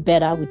communicate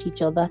better with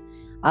each other.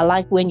 I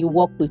like when you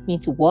walk with me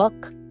to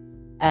work.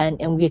 And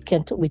we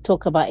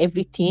talk about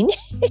everything.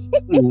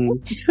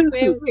 When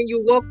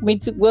you walk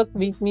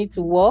with me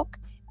to walk,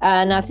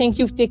 and I think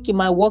you've taken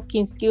my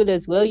walking skill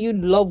as well. You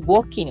love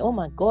walking. Oh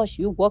my gosh,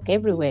 you walk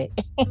everywhere.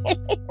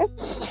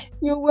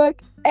 You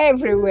walk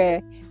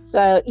everywhere.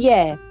 So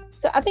yeah.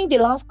 So I think the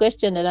last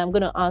question that I'm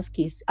going to ask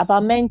is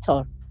about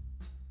mentor,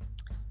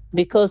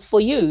 because for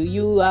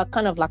you are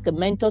kind of like a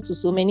mentor to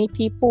so many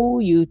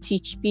people. You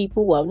teach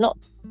people. Well, not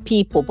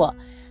people, but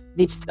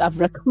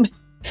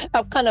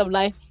I've kind of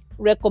like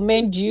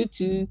recommend you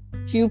to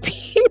few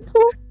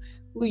people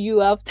who you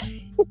have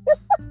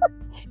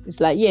it's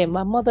like, yeah,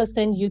 my mother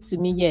sent you to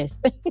me,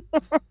 yes.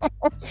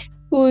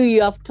 Who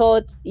you have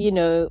taught,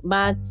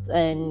 maths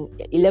and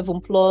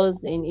 11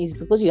 plus, and it's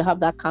because you have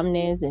that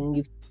calmness and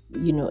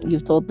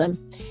you've taught them.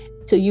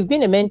 So you've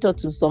been a mentor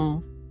to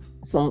some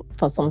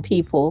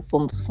people,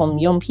 from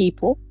young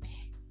people.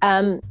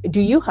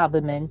 Do you have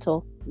a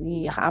mentor? Do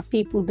you have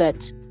people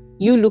that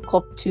you look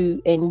up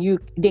to and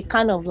they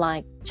kind of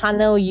like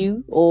channel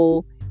you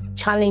or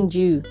challenge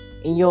you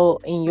in your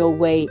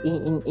way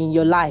in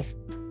your life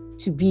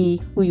to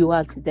be who you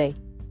are today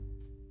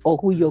or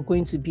who you're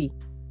going to be?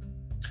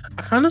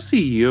 I kind of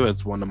see you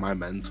as one of my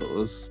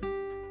mentors.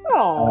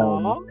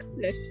 Oh,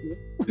 bless you.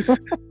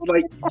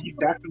 Like, you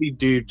definitely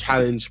do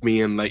challenge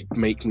me and like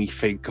make me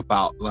think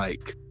about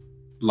like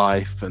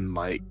life, and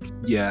like,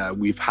 yeah,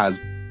 we've had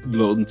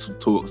lots of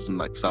talks and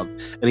like stuff,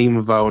 and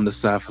even though on the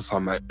surface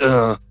I'm like,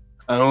 I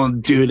don't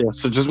want to do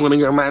this, I just want to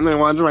go and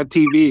watch my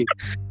TV.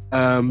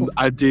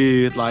 I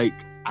do like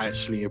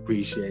actually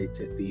appreciate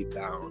it deep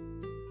down.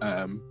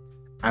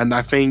 And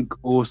I think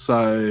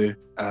also,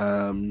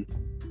 I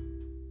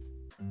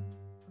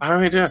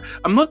don't know,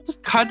 I'm not the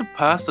kind of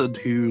person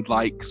who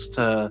likes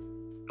to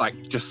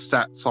like just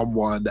set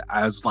someone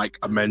as like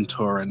a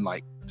mentor and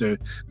like do,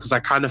 because I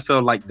kind of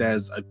feel like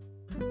there's a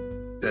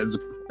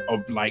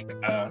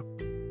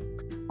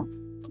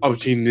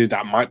opportunity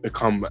that might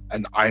become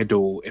an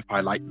idol if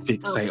I like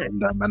fixate on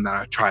them and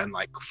I try and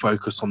like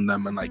focus on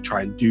them and like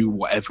try and do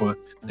whatever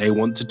they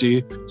want to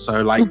do.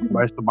 So like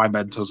most of my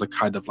mentors are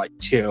kind of like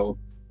chill,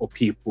 or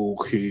people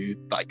who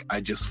like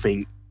I just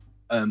think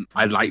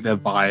I like their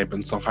vibe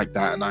and stuff like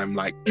that, and I'm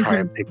like try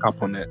and pick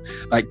up on it.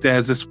 Like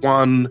there's this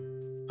one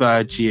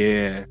third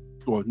year,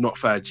 or not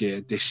third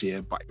year this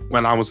year, but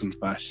when I was in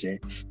first year,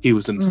 he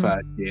was in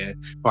third year,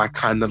 who I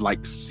kind of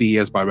like see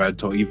as my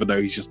mentor, even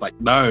though he's just like,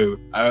 no,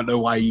 I don't know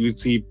why you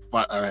see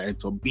my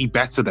mentor, be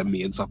better than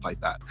me and stuff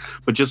like that.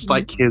 But just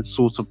like his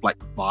sort of like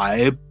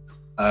vibe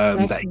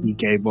that he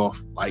gave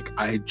off, like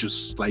I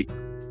just like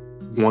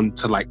want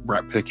to like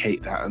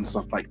replicate that and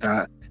stuff like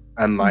that.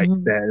 And like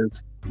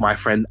there's my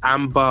friend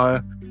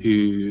Amber,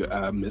 who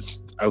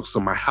is also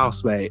my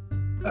housemate,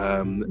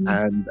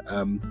 and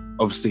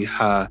obviously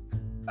her,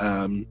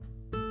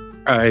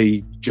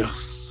 I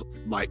just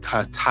like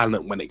her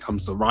talent when it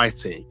comes to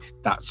writing.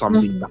 That's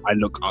something that I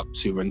look up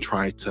to and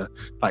try to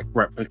like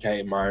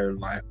replicate in my own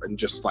life, and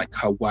just like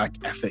her work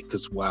ethic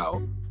as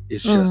well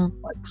is just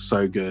like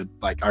so good.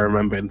 Like I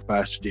remember in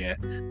first year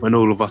when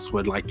all of us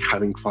were like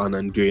having fun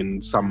and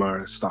doing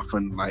summer stuff,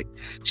 and like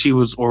she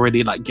was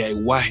already like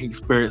getting work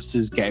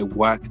experiences, getting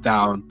work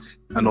down,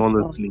 and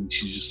honestly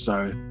she's just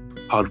so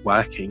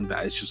hardworking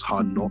that it's just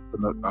hard not to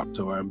look up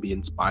to her and be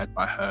inspired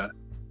by her.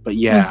 But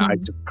yeah, I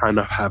just kind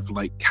of have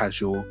like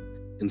casual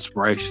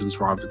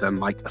inspirations rather than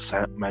like a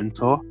set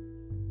mentor.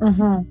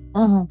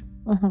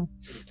 Mm-hmm.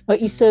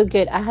 But it's so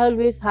good. I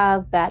always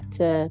have that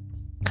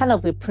kind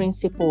of a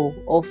principle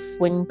of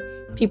when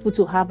people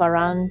to have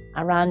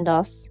around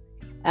us,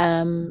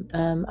 and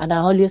I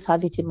always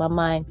have it in my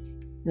mind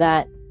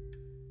that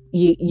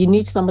you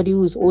need somebody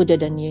who's older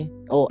than you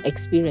or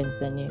experienced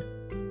than you.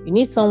 You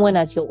need someone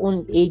at your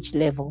own age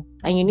level,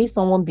 and you need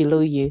someone below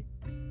you.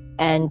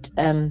 And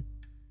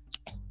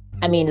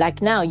I mean,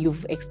 like now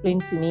you've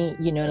explained to me,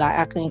 like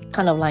I can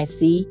kind of like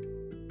see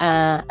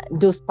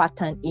those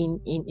pattern in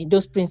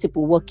those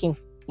principle working,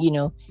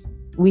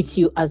 with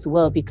you as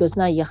well, because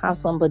now you have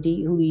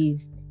somebody who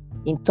is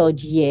in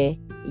third year,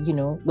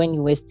 when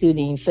you were still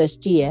in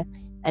first year,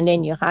 and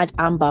then you had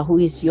Amber, who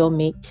is your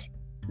mate,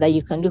 that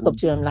you can look up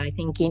to them like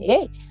thinking,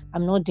 hey,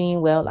 I'm not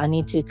doing well, I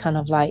need to kind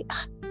of like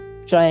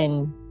try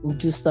and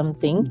do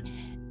something.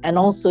 And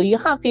also you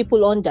have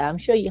people under, I'm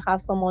sure you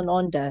have someone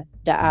under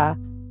that are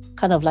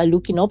kind of like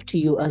looking up to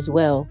you as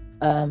well,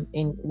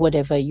 in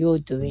whatever you're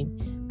doing.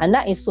 And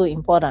that is so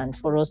important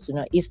for us to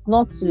know. It's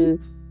not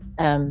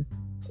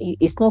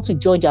to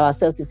judge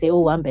ourselves to say,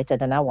 oh, I'm better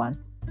than that one,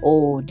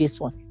 or this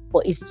one,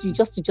 but it's to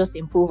just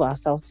improve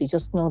ourselves, to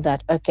just know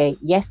that, okay,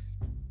 yes,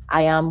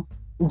 I am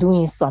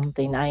doing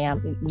something. I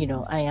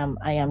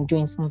am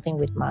doing something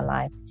with my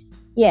life.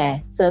 Yeah.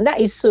 So that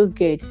is so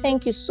good.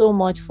 Thank you so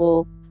much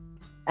for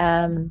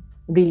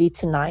really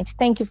tonight.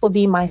 Thank you for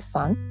being my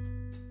son.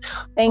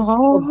 Thank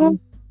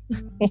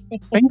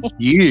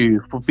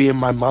you for being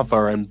my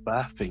mother and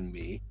birthing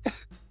me.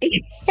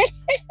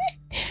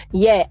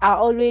 Yeah, I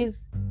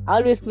always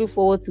look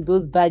forward to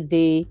those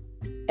birthday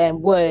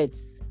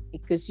words,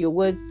 because your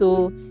words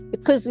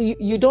because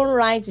you don't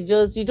write,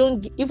 you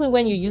don't, even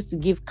when you used to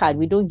give card,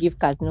 we don't give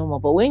cards no more,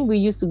 but when we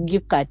used to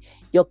give card,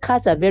 your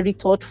cards are very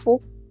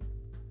thoughtful.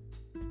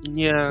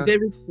 Yeah,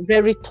 very,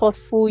 very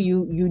thoughtful.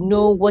 You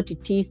know what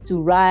it is to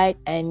write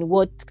and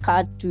what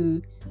card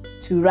to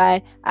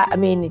write. I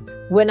mean,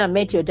 when I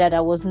met your dad,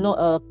 I was not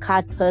a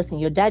card person.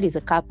 Your dad is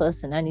a card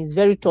person, and he's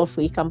very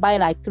thoughtful. He can buy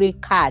like 3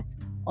 cards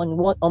on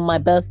my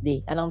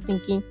birthday, and I'm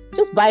thinking,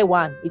 just buy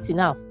one, it's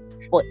enough.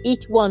 But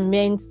each one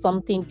meant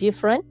something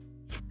different,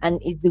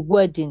 and it's the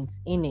wordings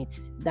in it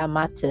that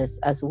matters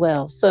as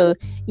well. So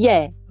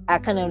yeah, I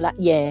kind of like,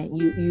 yeah,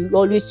 you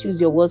always choose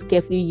your words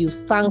carefully. You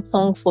sang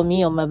song for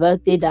me on my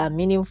birthday that are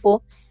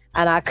meaningful,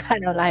 and I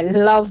kind of like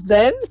love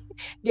them.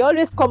 They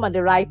always come at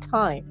the right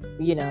time,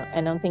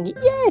 and I'm thinking,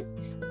 yes.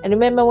 And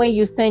remember when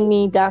you sent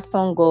me that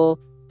song of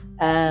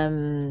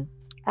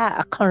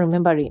I can't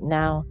remember it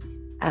now,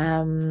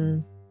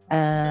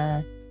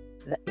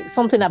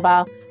 something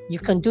about, you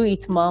can do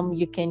it, mom,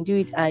 you can do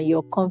it, and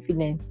you're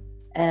confident.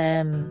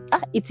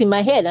 It's in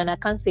my head and I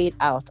can't say it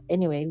out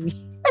anyway.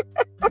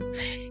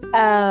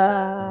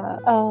 How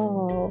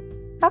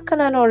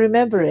can I not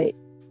remember it?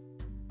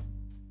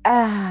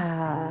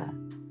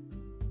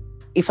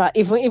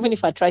 Even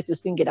if I try to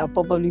sing it, I'll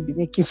probably be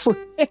making fool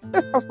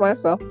of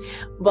myself.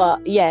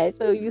 But yeah,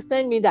 so you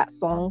send me that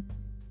song.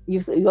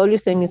 You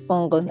always send me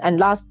song and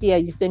last year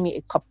you sent me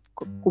a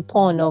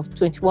coupon of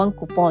 21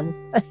 coupons.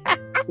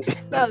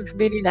 That was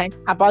really nice.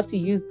 About to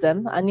use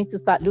them. I need to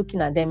start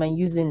looking at them and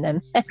using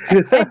them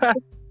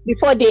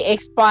before they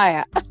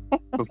expire.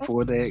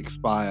 Before they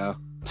expire.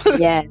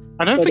 Yeah.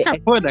 I don't think I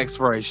put an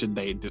expiration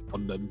date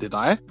on them, did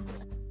I?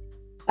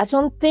 I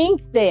don't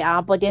think they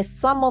are, but there's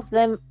some of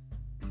them.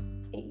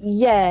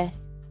 Yeah.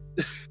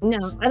 No,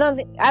 I don't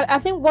think. I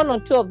think 1 or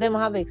 2 of them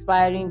have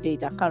expiring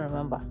date. I can't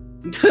remember.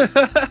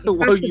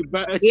 Well, you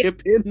better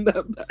chip in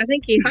them. I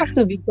think it has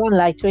to be done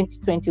like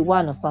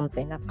 2021 or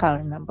something. I can't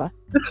remember.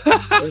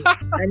 So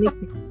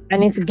I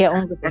need to get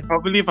on with it.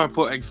 Probably if I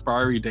put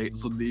expiry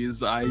dates on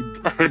these, I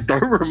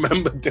don't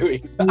remember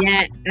doing that.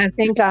 Yeah, I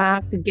think I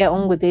have to get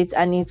on with it,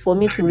 and it's for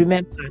me to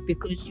remember,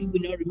 because you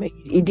will not remember.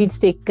 It did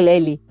say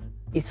clearly,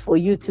 it's for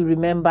you to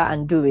remember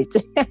and do it.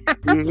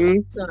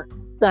 Mm-hmm.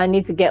 So I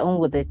need to get on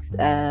with it.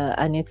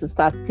 I need to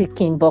start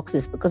ticking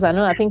boxes, because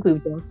I think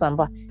we've done some,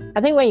 but I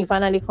think when you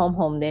finally come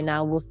home, then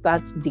I will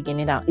start digging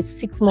it out. It's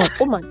 6 months.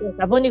 Oh my God,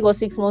 I've only got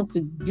 6 months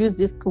to use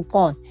this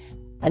coupon.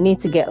 I need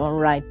to get on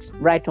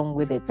right on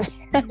with it.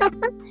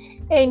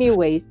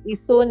 Anyways,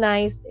 it's so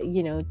nice,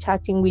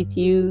 chatting with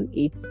you.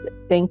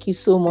 Thank you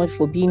so much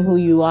for being who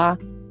you are.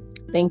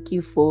 Thank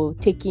you for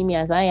taking me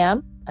as I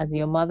am, as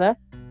your mother.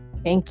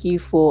 Thank you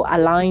for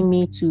allowing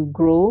me to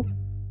grow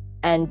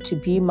and to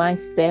be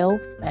myself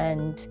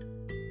and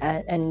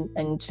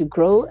to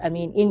grow. I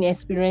mean,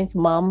 inexperienced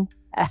mom.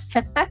 I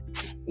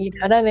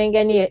don't think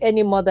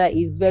any mother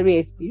is very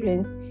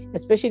experienced,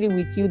 especially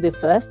with you the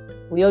first.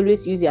 We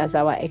always use it as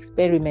our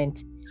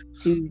experiment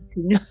to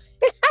know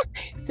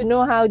to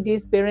know how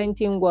this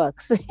parenting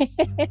works.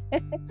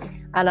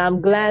 And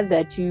I'm glad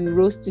that you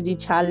rose to the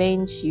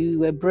challenge,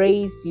 you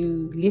embrace,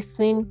 you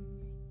listen,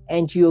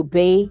 and you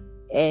obey.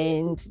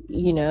 And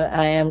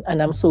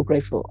I'm so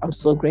grateful. I'm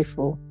so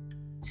grateful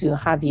to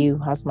have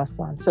you as my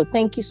son. So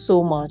thank you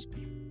so much.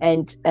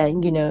 And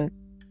in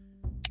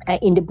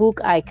the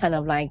book, I kind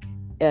of like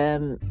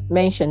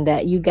mentioned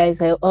that you guys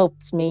have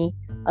helped me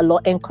a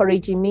lot,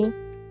 encouraging me.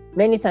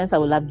 Many times I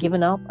would have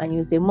given up, and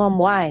you say, Mom,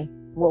 why?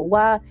 Well,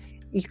 why?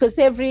 because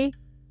every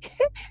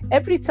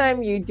time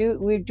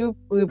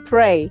we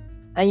pray,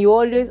 and you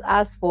always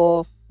ask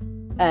for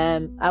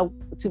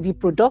to be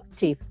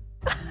productive.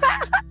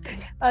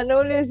 And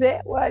always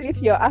say, well,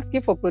 if you're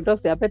asking for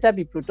productive, I better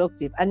be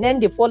productive. And then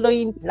the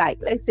following, like,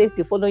 let's say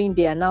the following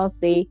day,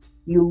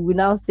 you will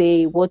now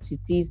say what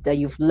it is that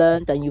you've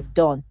learned and you've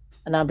done.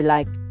 And I'll be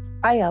like,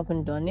 I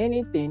haven't done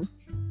anything.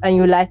 And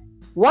you're like,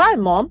 why,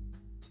 Mom?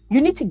 You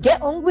need to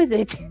get on with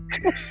it.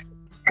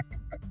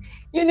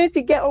 You need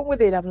to get on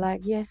with it. I'm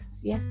like,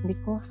 yes,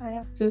 Nicole, I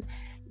have to.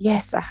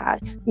 Yes, I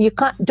have. You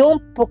can't,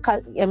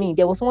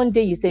 there was one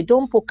day you said,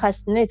 don't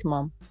procrastinate,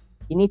 Mom.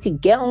 You need to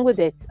get on with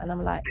it. And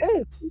I'm like,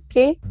 oh,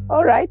 okay,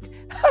 all right.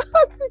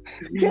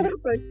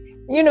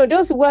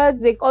 Those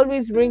words, they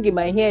always ring in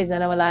my ears.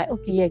 And I'm like,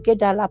 okay, yeah, get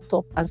that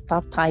laptop and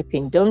start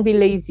typing. Don't be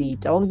lazy.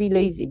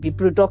 Be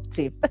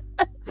productive.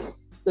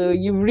 So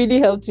you really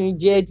helped me,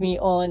 cheered me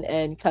on,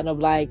 and kind of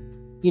like,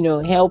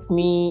 help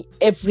me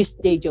every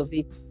stage of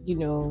it,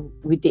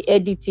 with the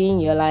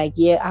editing. You're like,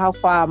 yeah, how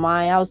far am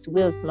I?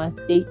 Where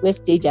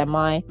stage am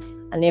I?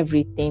 And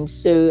everything.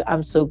 So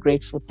I'm so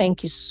grateful.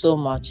 Thank you so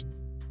much.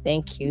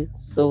 Thank you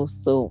so,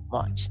 so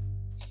much.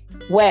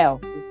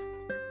 Well,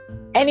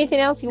 anything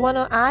else you want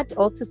to add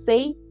or to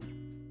say?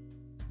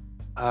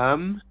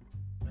 I'm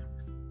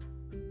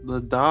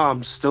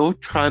still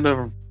trying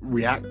to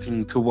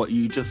reacting to what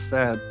you just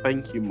said.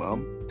 Thank you,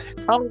 Mom.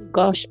 Oh,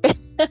 gosh.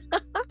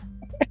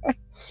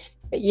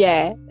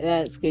 Yeah,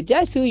 that's good.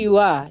 That's who you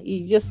are.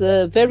 You're just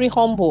very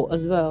humble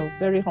as well.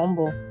 Very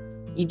humble.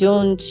 You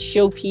don't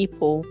show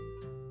people,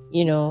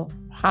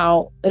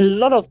 how a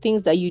lot of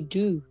things that you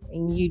do,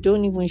 and you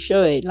don't even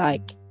show it.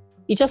 Like,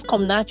 it just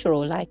come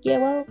natural. Like, yeah,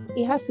 well,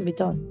 it has to be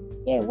done.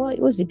 Yeah, well, it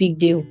was the big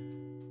deal.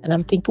 And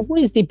I'm thinking,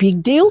 what is the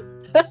big deal?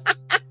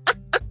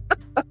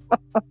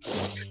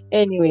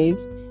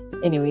 Anyways,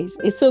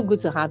 it's so good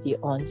to have you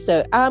on.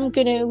 So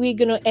we're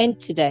gonna end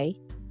today.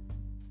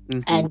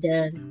 Mm-hmm. And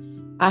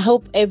I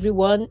hope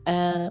everyone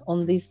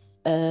on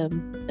this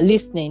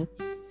listening,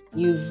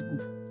 you've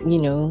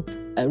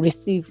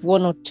received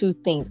one or two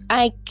things.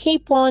 I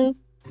keep on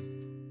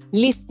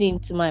listening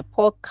to my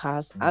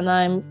podcast, and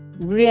I'm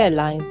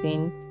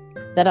realizing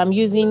that I'm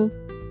using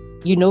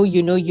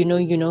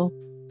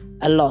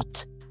a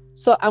lot.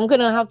 So I'm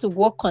gonna have to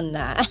work on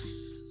that.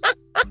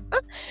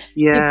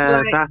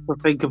 Yeah, that's the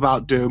thing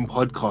about doing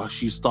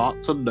podcasts. You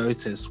start to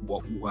notice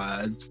what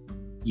words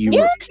you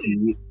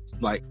repeat,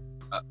 like,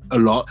 a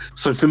lot.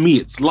 So for me,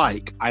 it's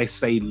like, I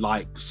say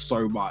like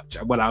so much.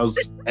 And when I was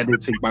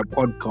editing my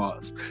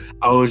podcast,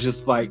 I was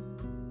just like,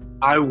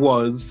 I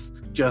was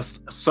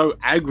just so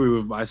angry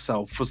with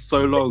myself for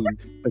so long,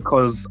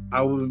 because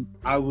I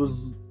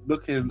was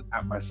looking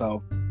at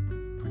myself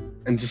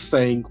and just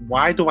saying,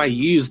 why do I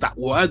use that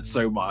word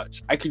so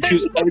much? I can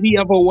choose any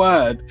other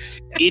word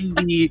in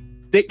the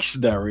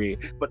dictionary,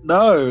 but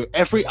no,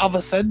 every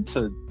other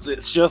sentence,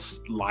 it's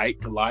just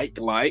like.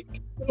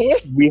 Yeah.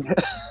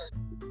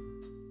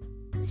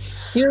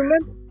 You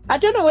remember? I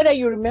don't know whether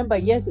you remember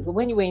years ago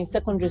when you were in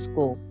secondary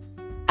school,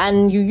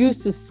 and you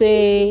used to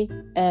say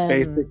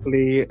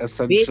basically,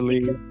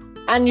 essentially,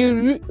 and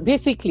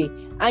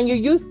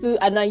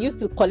I used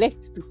to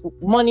collect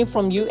money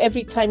from you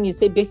every time you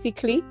say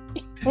basically.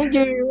 Do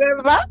you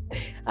remember?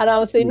 And I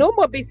would say, no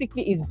more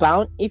basically is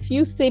bound. If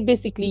you say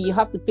basically, you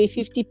have to pay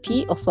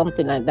 50p or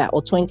something like that,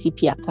 or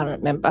 20p, I can't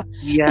remember.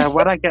 Yeah,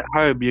 when I get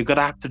home, you're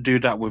gonna have to do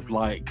that with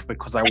like,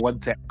 because I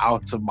want it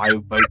out of my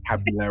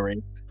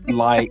vocabulary.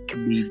 Like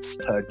needs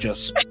to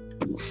just. I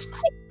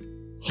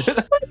don't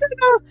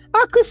know.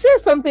 I could say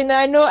something.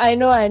 I know,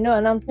 and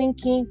I'm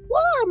thinking,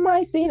 what am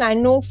I saying? I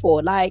know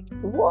for, like,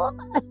 what?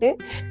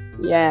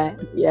 Yeah,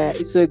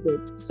 it's so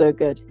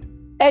good.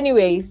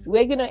 Anyways,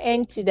 we're gonna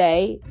end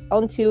today.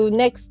 Until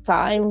next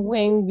time,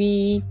 when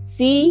we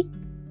see,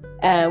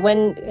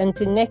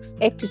 until next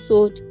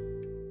episode,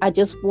 I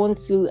just want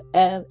to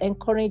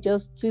encourage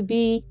us to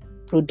be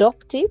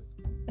productive.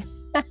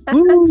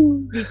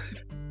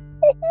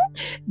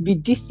 Be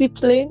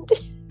disciplined.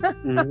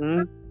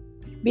 Mm-hmm.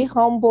 Be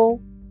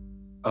humble.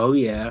 Oh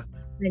yeah.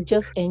 And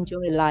just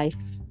enjoy life.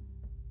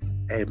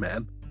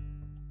 Amen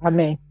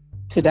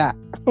to that.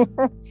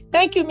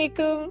 Thank you,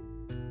 Miku.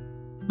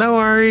 No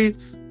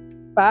worries.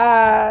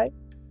 Bye.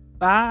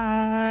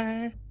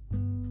 Bye.